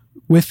neighbors,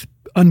 with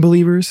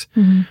unbelievers,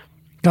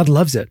 God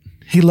loves it.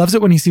 He loves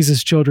it when he sees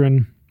his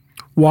children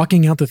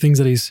walking out the things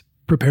that he's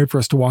prepared for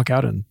us to walk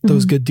out in,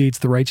 those good deeds,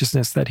 the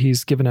righteousness that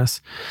he's given us.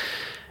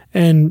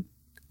 And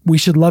we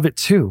should love it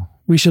too.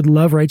 We should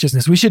love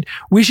righteousness. We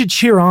should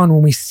cheer on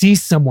when we see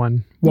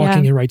someone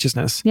walking in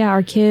righteousness. Yeah,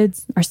 our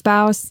kids, our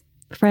spouse,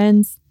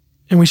 friends.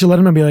 And we should let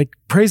them know and be like,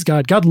 praise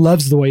God. God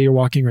loves the way you're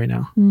walking right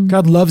now.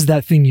 God loves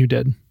that thing you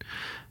did.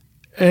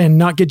 And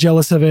not get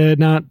jealous of it,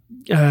 not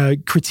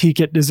critique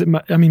it.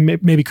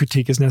 Maybe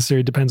critique is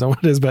necessary. It depends on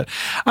what it is. But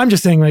I'm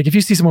just saying, like, if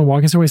you see someone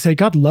walking somewhere, say,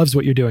 God loves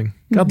what you're doing.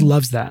 God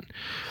loves that.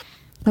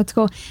 That's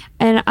cool.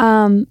 And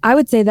I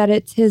would say that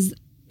it's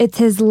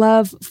his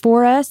love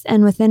for us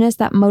and within us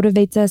that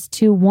motivates us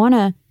to want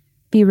to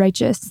be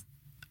righteous.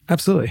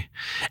 Absolutely.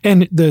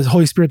 And the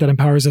Holy Spirit that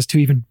empowers us to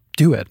even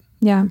do it.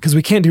 Yeah. Because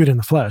we can't do it in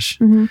the flesh.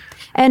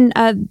 And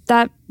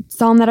that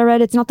psalm that I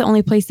read, it's not the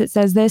only place that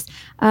says this.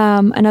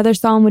 Another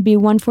psalm would be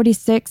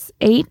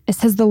 146:8. It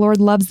says, the Lord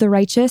loves the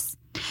righteous.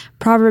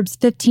 Proverbs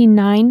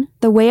 15:9.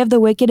 The way of the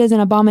wicked is an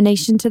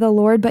abomination to the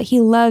Lord, but he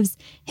loves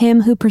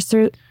him who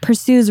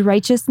pursues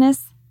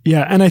righteousness.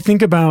 Yeah. And I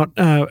think about,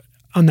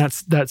 on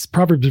that's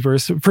Proverbs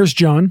verse, 1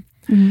 John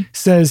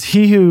says,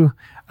 he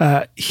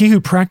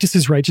who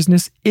practices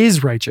righteousness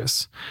is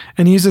righteous.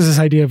 And he uses this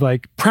idea of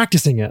like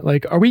practicing it.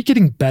 Like, are we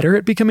getting better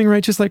at becoming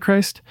righteous like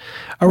Christ?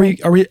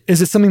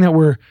 Is it something that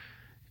we're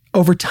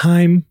over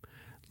time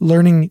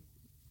learning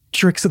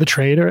tricks of the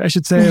trade, or I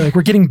should say, like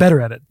we're getting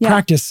better at it. Yeah.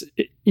 Practice,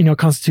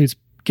 constitutes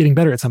getting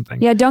better at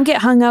something. Yeah. Don't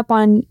get hung up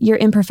on your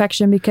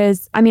imperfection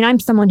because I'm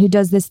someone who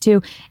does this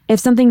too. If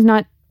something's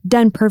not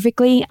done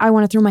perfectly, I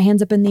want to throw my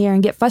hands up in the air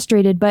and get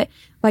frustrated. But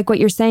like what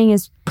you're saying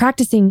is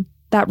practicing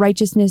that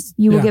righteousness,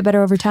 you will get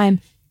better over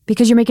time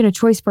because you're making a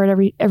choice for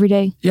it every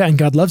day. Yeah, and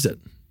God loves it.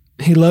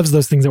 He loves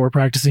those things that we're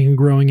practicing and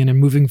growing in and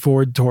moving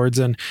forward towards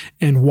and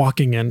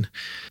walking in.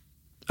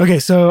 Okay,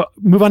 so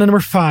move on to number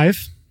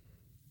 5.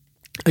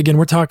 Again,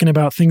 we're talking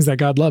about things that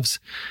God loves.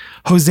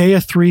 Hosea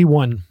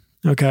 3:1.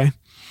 Okay.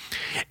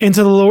 And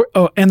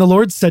the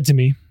Lord said to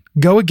me,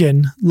 go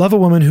again, love a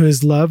woman who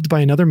is loved by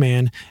another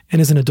man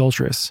and is an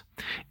adulteress,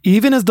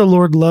 even as the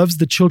Lord loves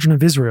the children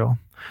of Israel,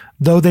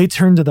 though they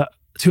turn to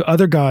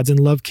other gods and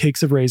love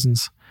cakes of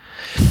raisins.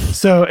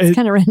 So it's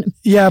kind of random.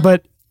 Yeah,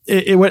 but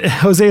what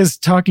Hosea is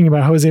talking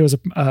about, Hosea was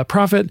a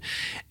prophet,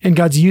 and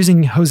God's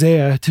using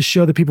Hosea to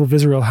show the people of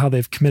Israel how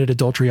they've committed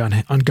adultery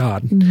on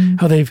God,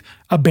 how they've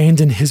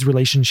abandoned his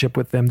relationship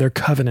with them, their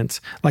covenant,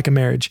 like a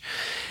marriage.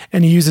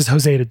 And he uses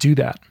Hosea to do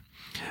that.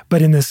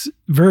 But in this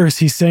verse,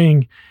 he's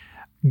saying,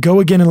 go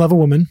again and love a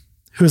woman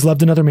who has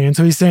loved another man.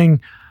 So he's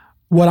saying,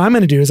 what I'm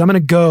going to do is I'm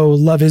going to go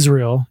love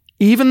Israel,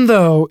 even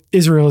though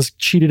Israel has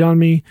cheated on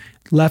me,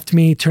 left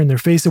me, turned their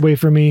face away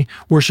from me,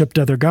 worshiped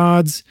other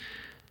gods,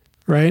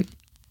 right?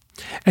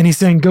 And he's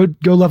saying, go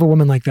love a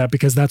woman like that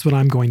because that's what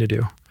I'm going to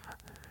do.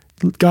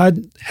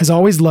 God has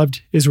always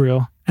loved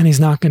Israel, and he's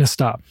not going to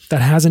stop.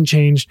 That hasn't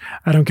changed.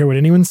 I don't care what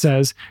anyone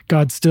says.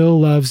 God still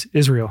loves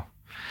Israel.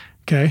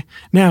 Okay?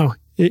 Now,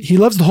 he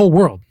loves the whole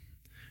world,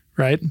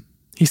 right?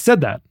 He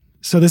said that.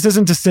 So this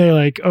isn't to say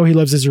like, oh, he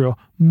loves Israel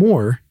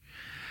more.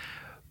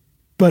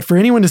 But for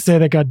anyone to say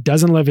that God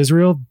doesn't love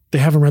Israel, they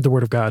haven't read the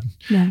word of God.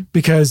 Yeah.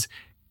 Because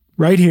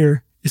right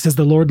here, it says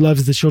the Lord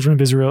loves the children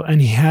of Israel,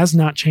 and he has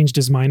not changed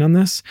his mind on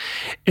this.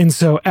 And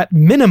so at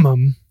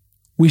minimum,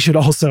 we should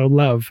also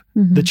love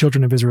the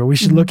children of Israel. We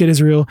should look at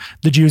Israel,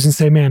 the Jews, and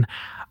say, man,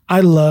 I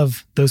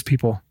love those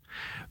people.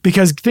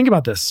 Because think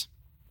about this.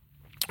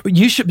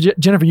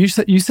 Jennifer, you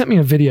sent me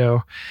a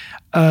video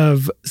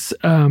of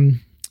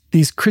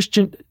these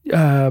Christian,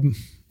 what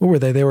were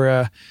they? They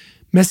were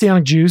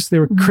Messianic Jews. They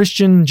were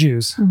Christian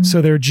Jews.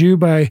 So they were Jew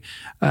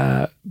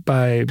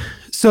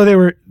so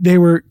they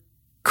were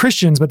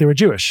Christians, but they were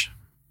Jewish.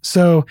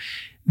 So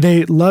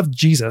they loved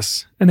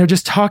Jesus, and they're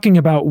just talking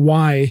about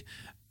why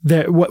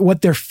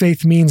what their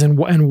faith means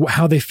and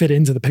how they fit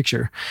into the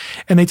picture.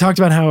 And they talked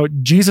about how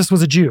Jesus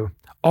was a Jew.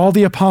 All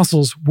the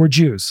apostles were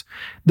Jews.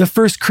 The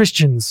first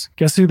Christians,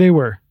 guess who they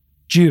were?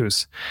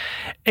 Jews.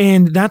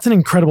 And that's an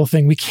incredible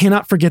thing. We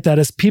cannot forget that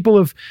as people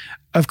of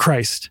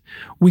Christ.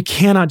 We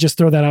cannot just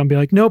throw that out and be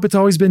like, nope, it's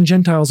always been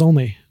Gentiles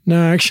only.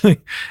 No, actually,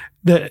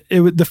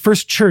 the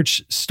first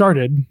church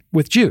started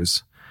with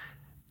Jews.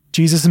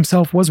 Jesus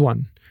himself was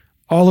one.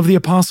 All of the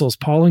apostles,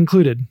 Paul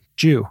included,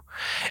 Jew.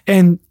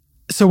 And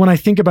so when I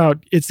think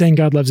about it saying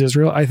God loves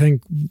Israel, I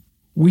think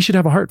we should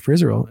have a heart for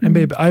Israel. And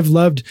babe, I've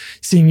loved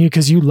seeing you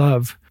because you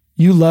love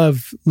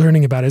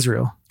learning about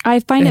Israel. I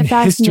find it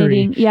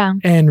fascinating. Yeah.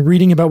 And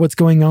reading about what's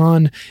going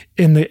on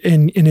in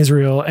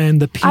Israel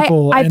and the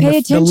people and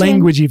the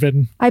language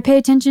even. I pay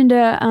attention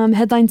to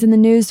headlines in the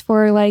news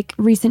for like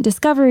recent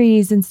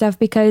discoveries and stuff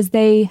because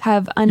they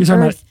have unearthed. You're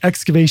talking about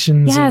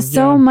excavations. Yeah,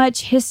 so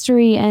much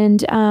history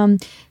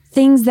and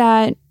things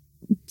that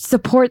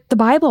support the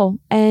Bible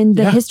and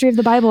the history of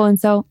the Bible. And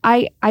so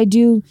I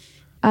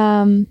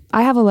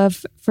have a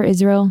love for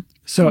Israel.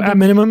 So at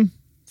minimum,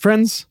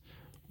 friends,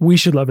 we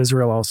should love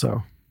Israel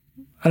also.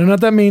 I don't know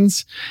what that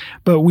means,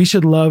 but we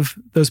should love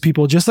those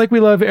people just like we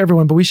love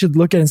everyone, but we should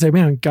look at it and say,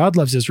 man, God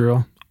loves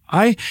Israel.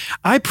 I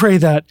pray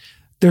that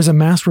there's a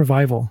mass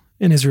revival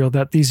in Israel,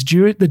 that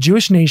the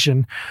Jewish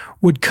nation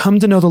would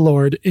come to know the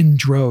Lord in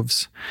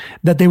droves,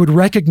 that they would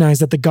recognize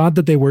that the God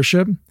that they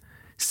worship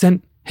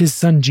sent his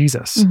son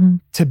Jesus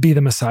to be the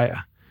Messiah.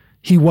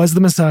 He was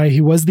the Messiah. He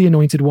was the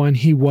anointed one.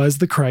 He was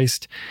the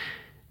Christ,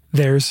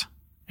 theirs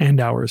and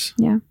ours.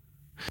 Yeah.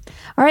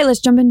 All right, let's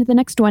jump into the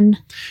next one.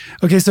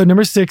 Okay, so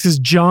number 6 is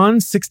John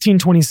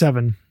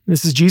 16:27.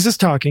 This is Jesus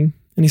talking,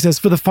 and he says,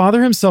 "For the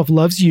Father himself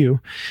loves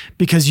you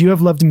because you have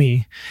loved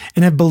me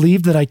and have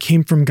believed that I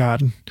came from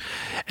God."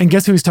 And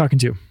guess who he's talking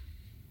to?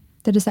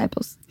 The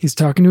disciples. He's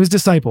talking to his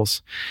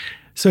disciples.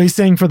 So he's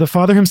saying, for the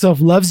Father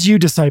himself loves you,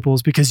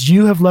 disciples, because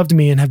you have loved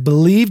me and have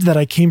believed that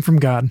I came from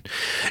God.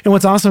 And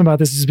what's awesome about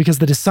this is because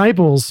the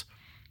disciples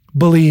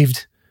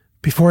believed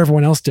before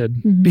everyone else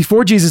did,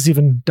 before Jesus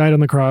even died on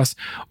the cross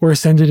or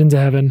ascended into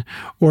heaven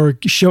or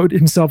showed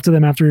himself to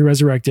them after he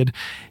resurrected,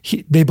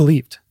 they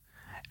believed.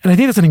 And I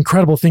think that's an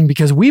incredible thing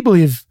because we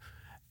believe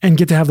and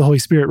get to have the Holy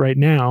Spirit right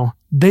now.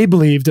 They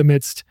believed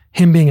amidst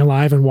him being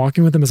alive and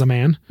walking with them as a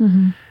man.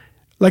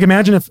 Like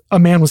imagine if a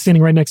man was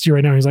standing right next to you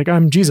right now. And he's like,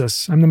 I'm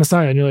Jesus, I'm the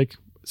Messiah. And you're like,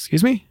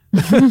 excuse me?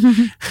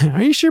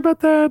 Are you sure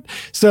about that?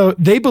 So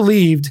they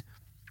believed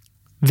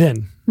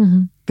then.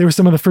 They were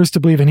some of the first to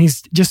believe. And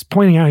he's just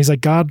pointing out, he's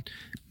like, God,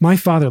 my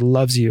Father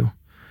loves you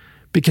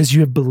because you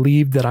have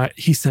believed that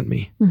he sent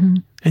me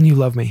and you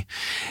love me.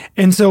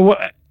 And so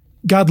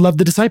God loved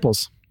the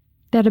disciples.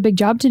 They had a big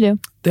job to do.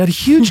 They had a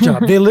huge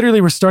job. They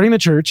literally were starting the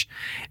church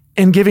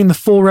and giving the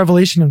full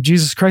revelation of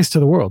Jesus Christ to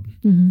the world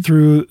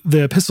through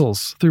the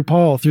epistles, through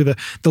Paul, through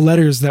the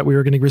letters that we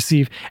were going to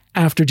receive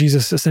after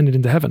Jesus ascended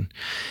into heaven.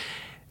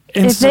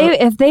 And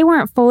if they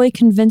weren't fully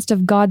convinced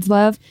of God's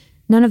love,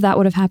 none of that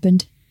would have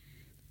happened.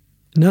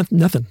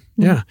 Nothing.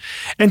 Yeah.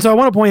 And so I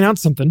want to point out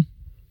something.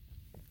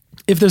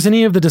 If there's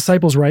any of the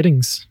disciples'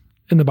 writings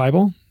in the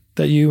Bible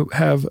that you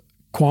have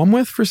qualm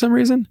with for some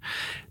reason,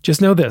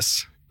 just know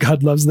this.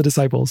 God loves the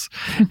disciples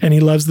and he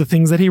loves the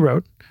things that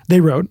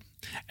they wrote,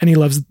 and he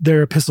loves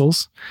their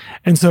epistles.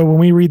 And so when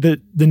we read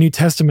the New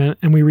Testament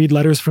and we read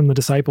letters from the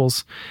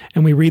disciples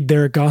and we read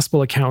their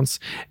gospel accounts,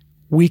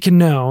 we can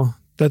know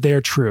that they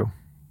are true.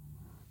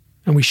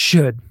 And we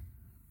should.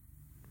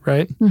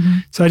 Right?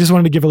 So I just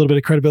wanted to give a little bit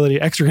of credibility,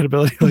 extra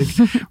credibility. Like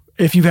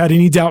if you've had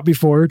any doubt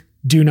before,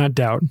 do not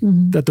doubt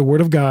that the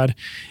word of God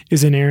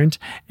is inerrant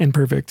and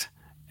perfect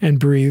and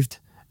breathed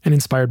and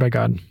inspired by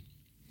God.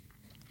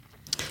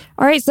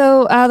 All right.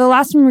 So the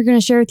last one we're going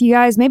to share with you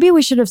guys, maybe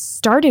we should have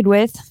started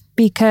with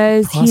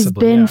because he's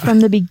been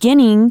from the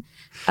beginning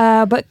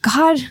But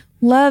God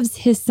loves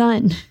his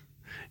son.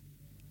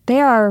 They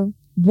are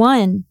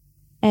one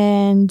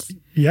and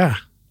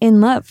in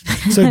love.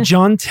 So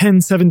John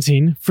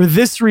 10:17, for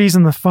this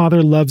reason the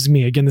Father loves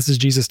me. Again, this is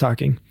Jesus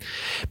talking.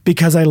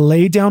 Because I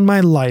lay down my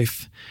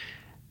life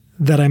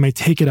that I may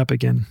take it up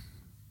again.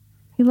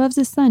 He loves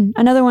his son.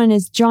 Another one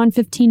is John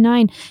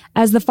 15:9.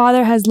 As the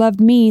Father has loved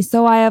me,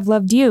 so I have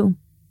loved you.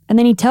 And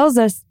then he tells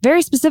us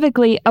very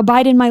specifically,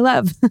 abide in my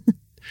love.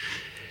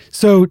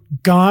 So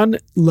God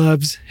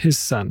loves his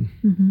son,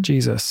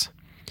 Jesus.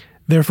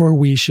 Therefore,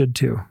 we should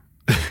too.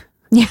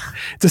 Yeah.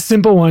 It's a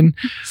simple one,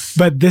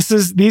 but these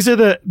are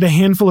the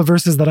handful of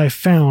verses that I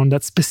found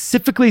that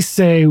specifically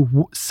say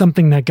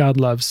something that God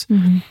loves.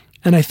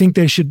 And I think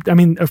they should,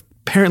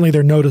 apparently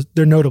they're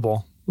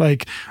notable.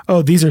 Like,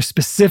 oh, these are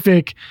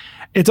specific.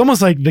 It's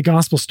almost like the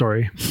gospel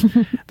story.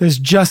 There's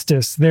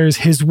justice. There's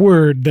his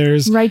word.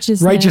 There's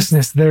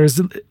righteousness.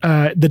 There's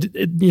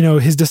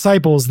his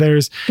disciples.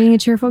 There's being a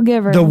cheerful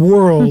giver. The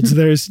world.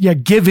 There's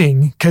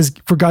giving, because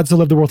for God so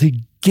loved the world,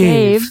 he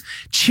gave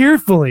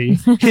cheerfully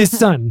his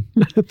son.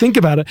 Think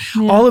about it.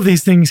 Yeah. All of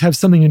these things have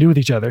something to do with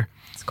each other.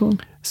 It's cool.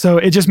 So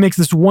it just makes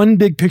this one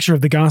big picture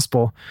of the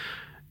gospel,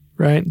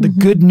 right? The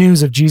good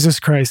news of Jesus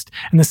Christ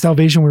and the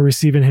salvation we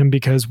receive in him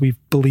because we've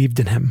believed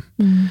in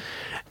him.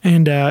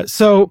 And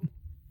so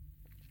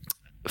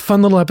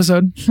fun little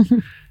episode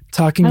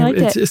talking.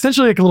 It's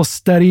essentially like a little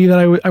study that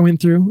I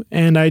went through.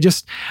 And I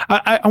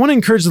want to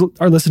encourage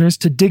our listeners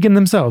to dig in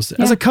themselves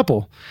as a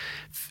couple.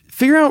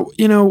 Figure out,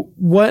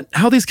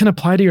 how these can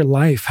apply to your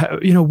life.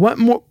 What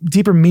more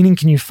deeper meaning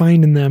can you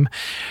find in them?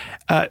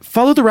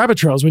 Follow the rabbit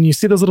trails when you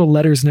see those little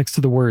letters next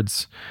to the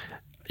words,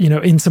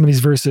 in some of these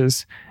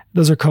verses.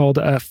 Those are called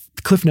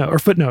cliff note or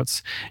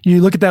footnotes.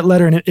 You look at that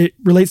letter and it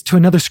relates to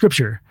another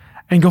scripture,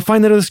 and go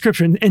find that other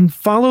scripture and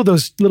follow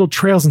those little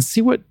trails and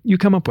see what you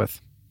come up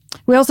with.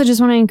 We also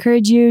just want to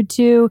encourage you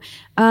to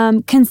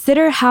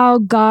consider how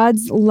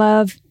God's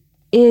love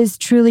is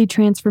truly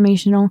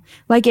transformational.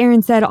 Like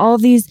Aaron said, all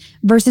of these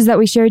verses that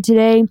we shared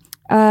today,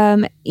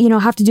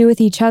 have to do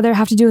with each other,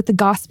 have to do with the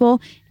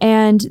gospel.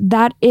 And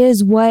that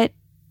is what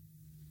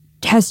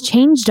has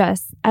changed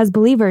us as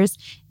believers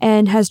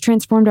and has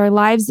transformed our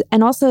lives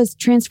and also has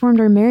transformed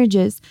our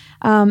marriages.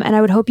 And I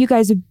would hope you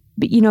guys would,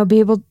 be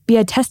able to be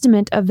a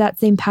testament of that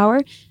same power.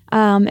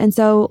 And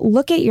so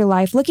look at your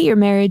life, look at your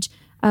marriage,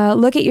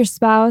 look at your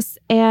spouse,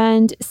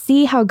 and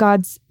see how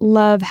God's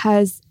love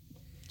has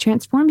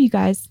transformed you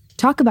guys.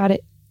 Talk about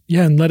it.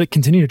 Yeah, and let it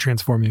continue to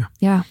transform you.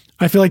 Yeah.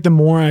 I feel like the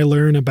more I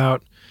learn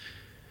about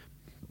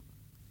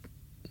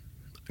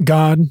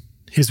God,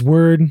 his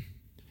word,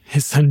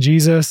 his son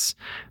Jesus,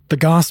 the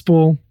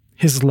gospel,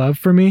 his love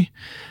for me,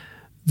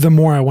 the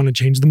more I want to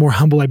change, the more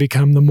humble I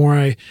become, the more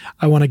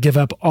I want to give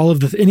up all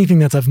of anything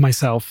that's of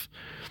myself.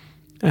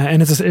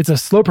 And it's a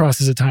slow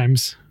process at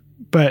times,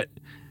 but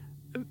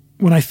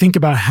when I think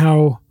about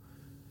how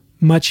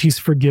much he's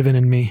forgiven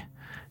in me,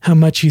 how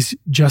much he's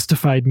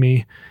justified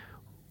me,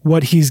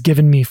 what he's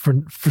given me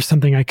for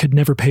something I could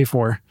never pay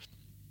for,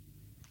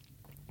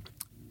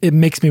 it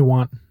makes me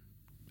want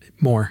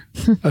more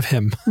of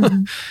him.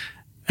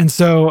 And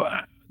so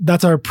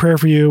that's our prayer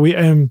for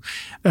you.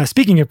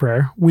 Speaking of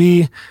prayer,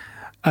 we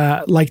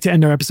like to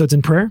end our episodes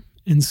in prayer.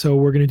 And so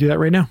we're going to do that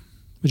right now.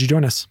 Would you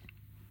join us?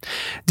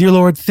 Dear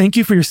Lord, thank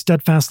you for your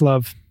steadfast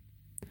love.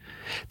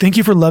 Thank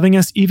you for loving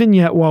us even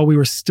yet while we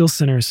were still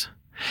sinners.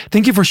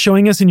 Thank you for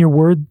showing us in your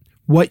word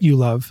what you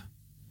love.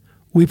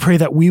 We pray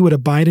that we would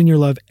abide in your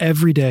love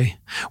every day.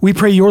 We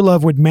pray your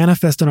love would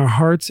manifest in our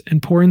hearts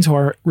and pour into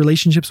our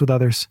relationships with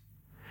others.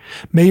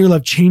 May your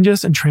love change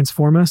us and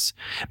transform us.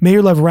 May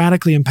your love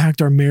radically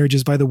impact our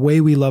marriages by the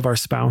way we love our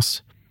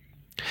spouse.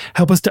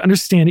 Help us to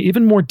understand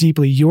even more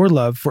deeply your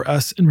love for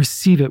us and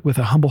receive it with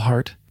a humble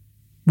heart.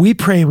 We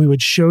pray we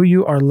would show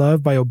you our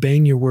love by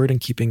obeying your word and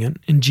keeping it.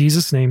 In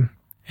Jesus' name,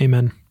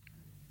 amen.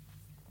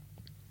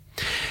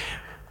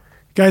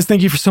 Guys,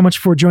 thank you so much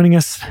for joining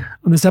us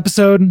on this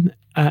episode.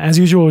 As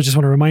usual, we just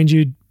want to remind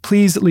you,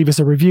 please leave us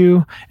a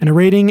review and a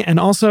rating. And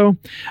also,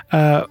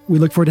 we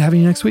look forward to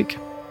having you next week.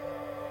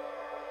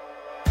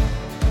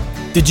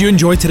 Did you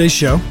enjoy today's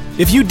show?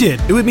 If you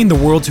did, it would mean the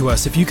world to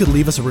us if you could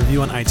leave us a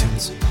review on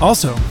iTunes.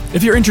 Also,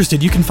 if you're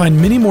interested, you can find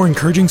many more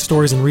encouraging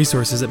stories and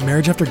resources at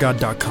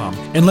marriageaftergod.com,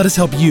 and let us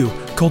help you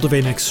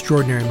cultivate an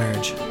extraordinary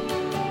marriage.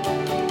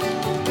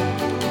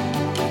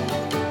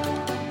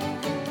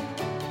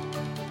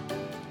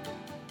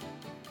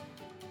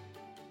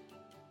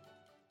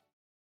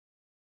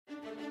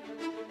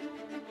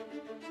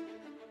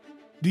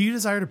 Do you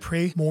desire to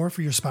pray more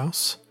for your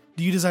spouse?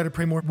 Do you desire to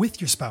pray more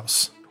with your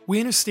spouse? We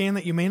understand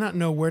that you may not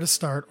know where to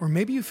start, or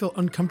maybe you feel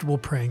uncomfortable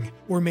praying,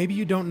 or maybe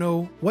you don't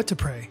know what to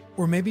pray,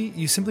 or maybe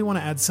you simply want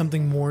to add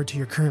something more to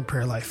your current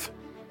prayer life.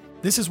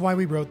 This is why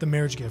we wrote The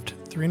Marriage Gift,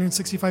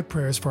 365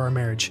 Prayers for Our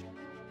Marriage.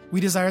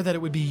 We desire that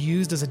it would be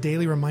used as a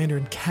daily reminder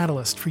and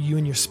catalyst for you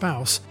and your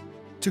spouse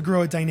to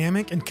grow a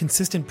dynamic and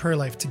consistent prayer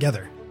life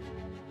together.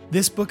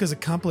 This book is a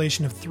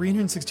compilation of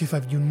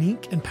 365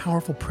 unique and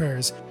powerful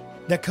prayers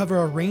that cover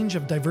a range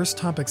of diverse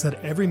topics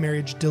that every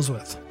marriage deals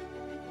with.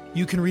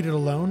 You can read it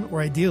alone,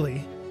 or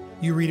ideally,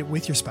 you read it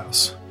with your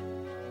spouse.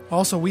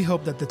 Also, we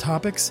hope that the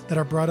topics that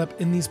are brought up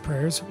in these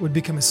prayers would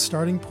become a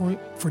starting point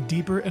for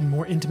deeper and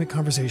more intimate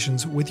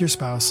conversations with your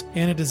spouse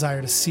and a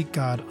desire to seek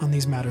God on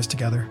these matters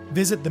together.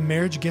 Visit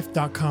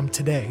themarriagegift.com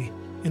today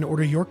and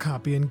order your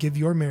copy and give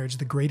your marriage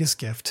the greatest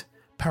gift,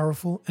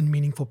 powerful and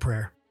meaningful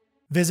prayer.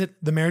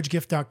 Visit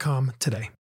themarriagegift.com today.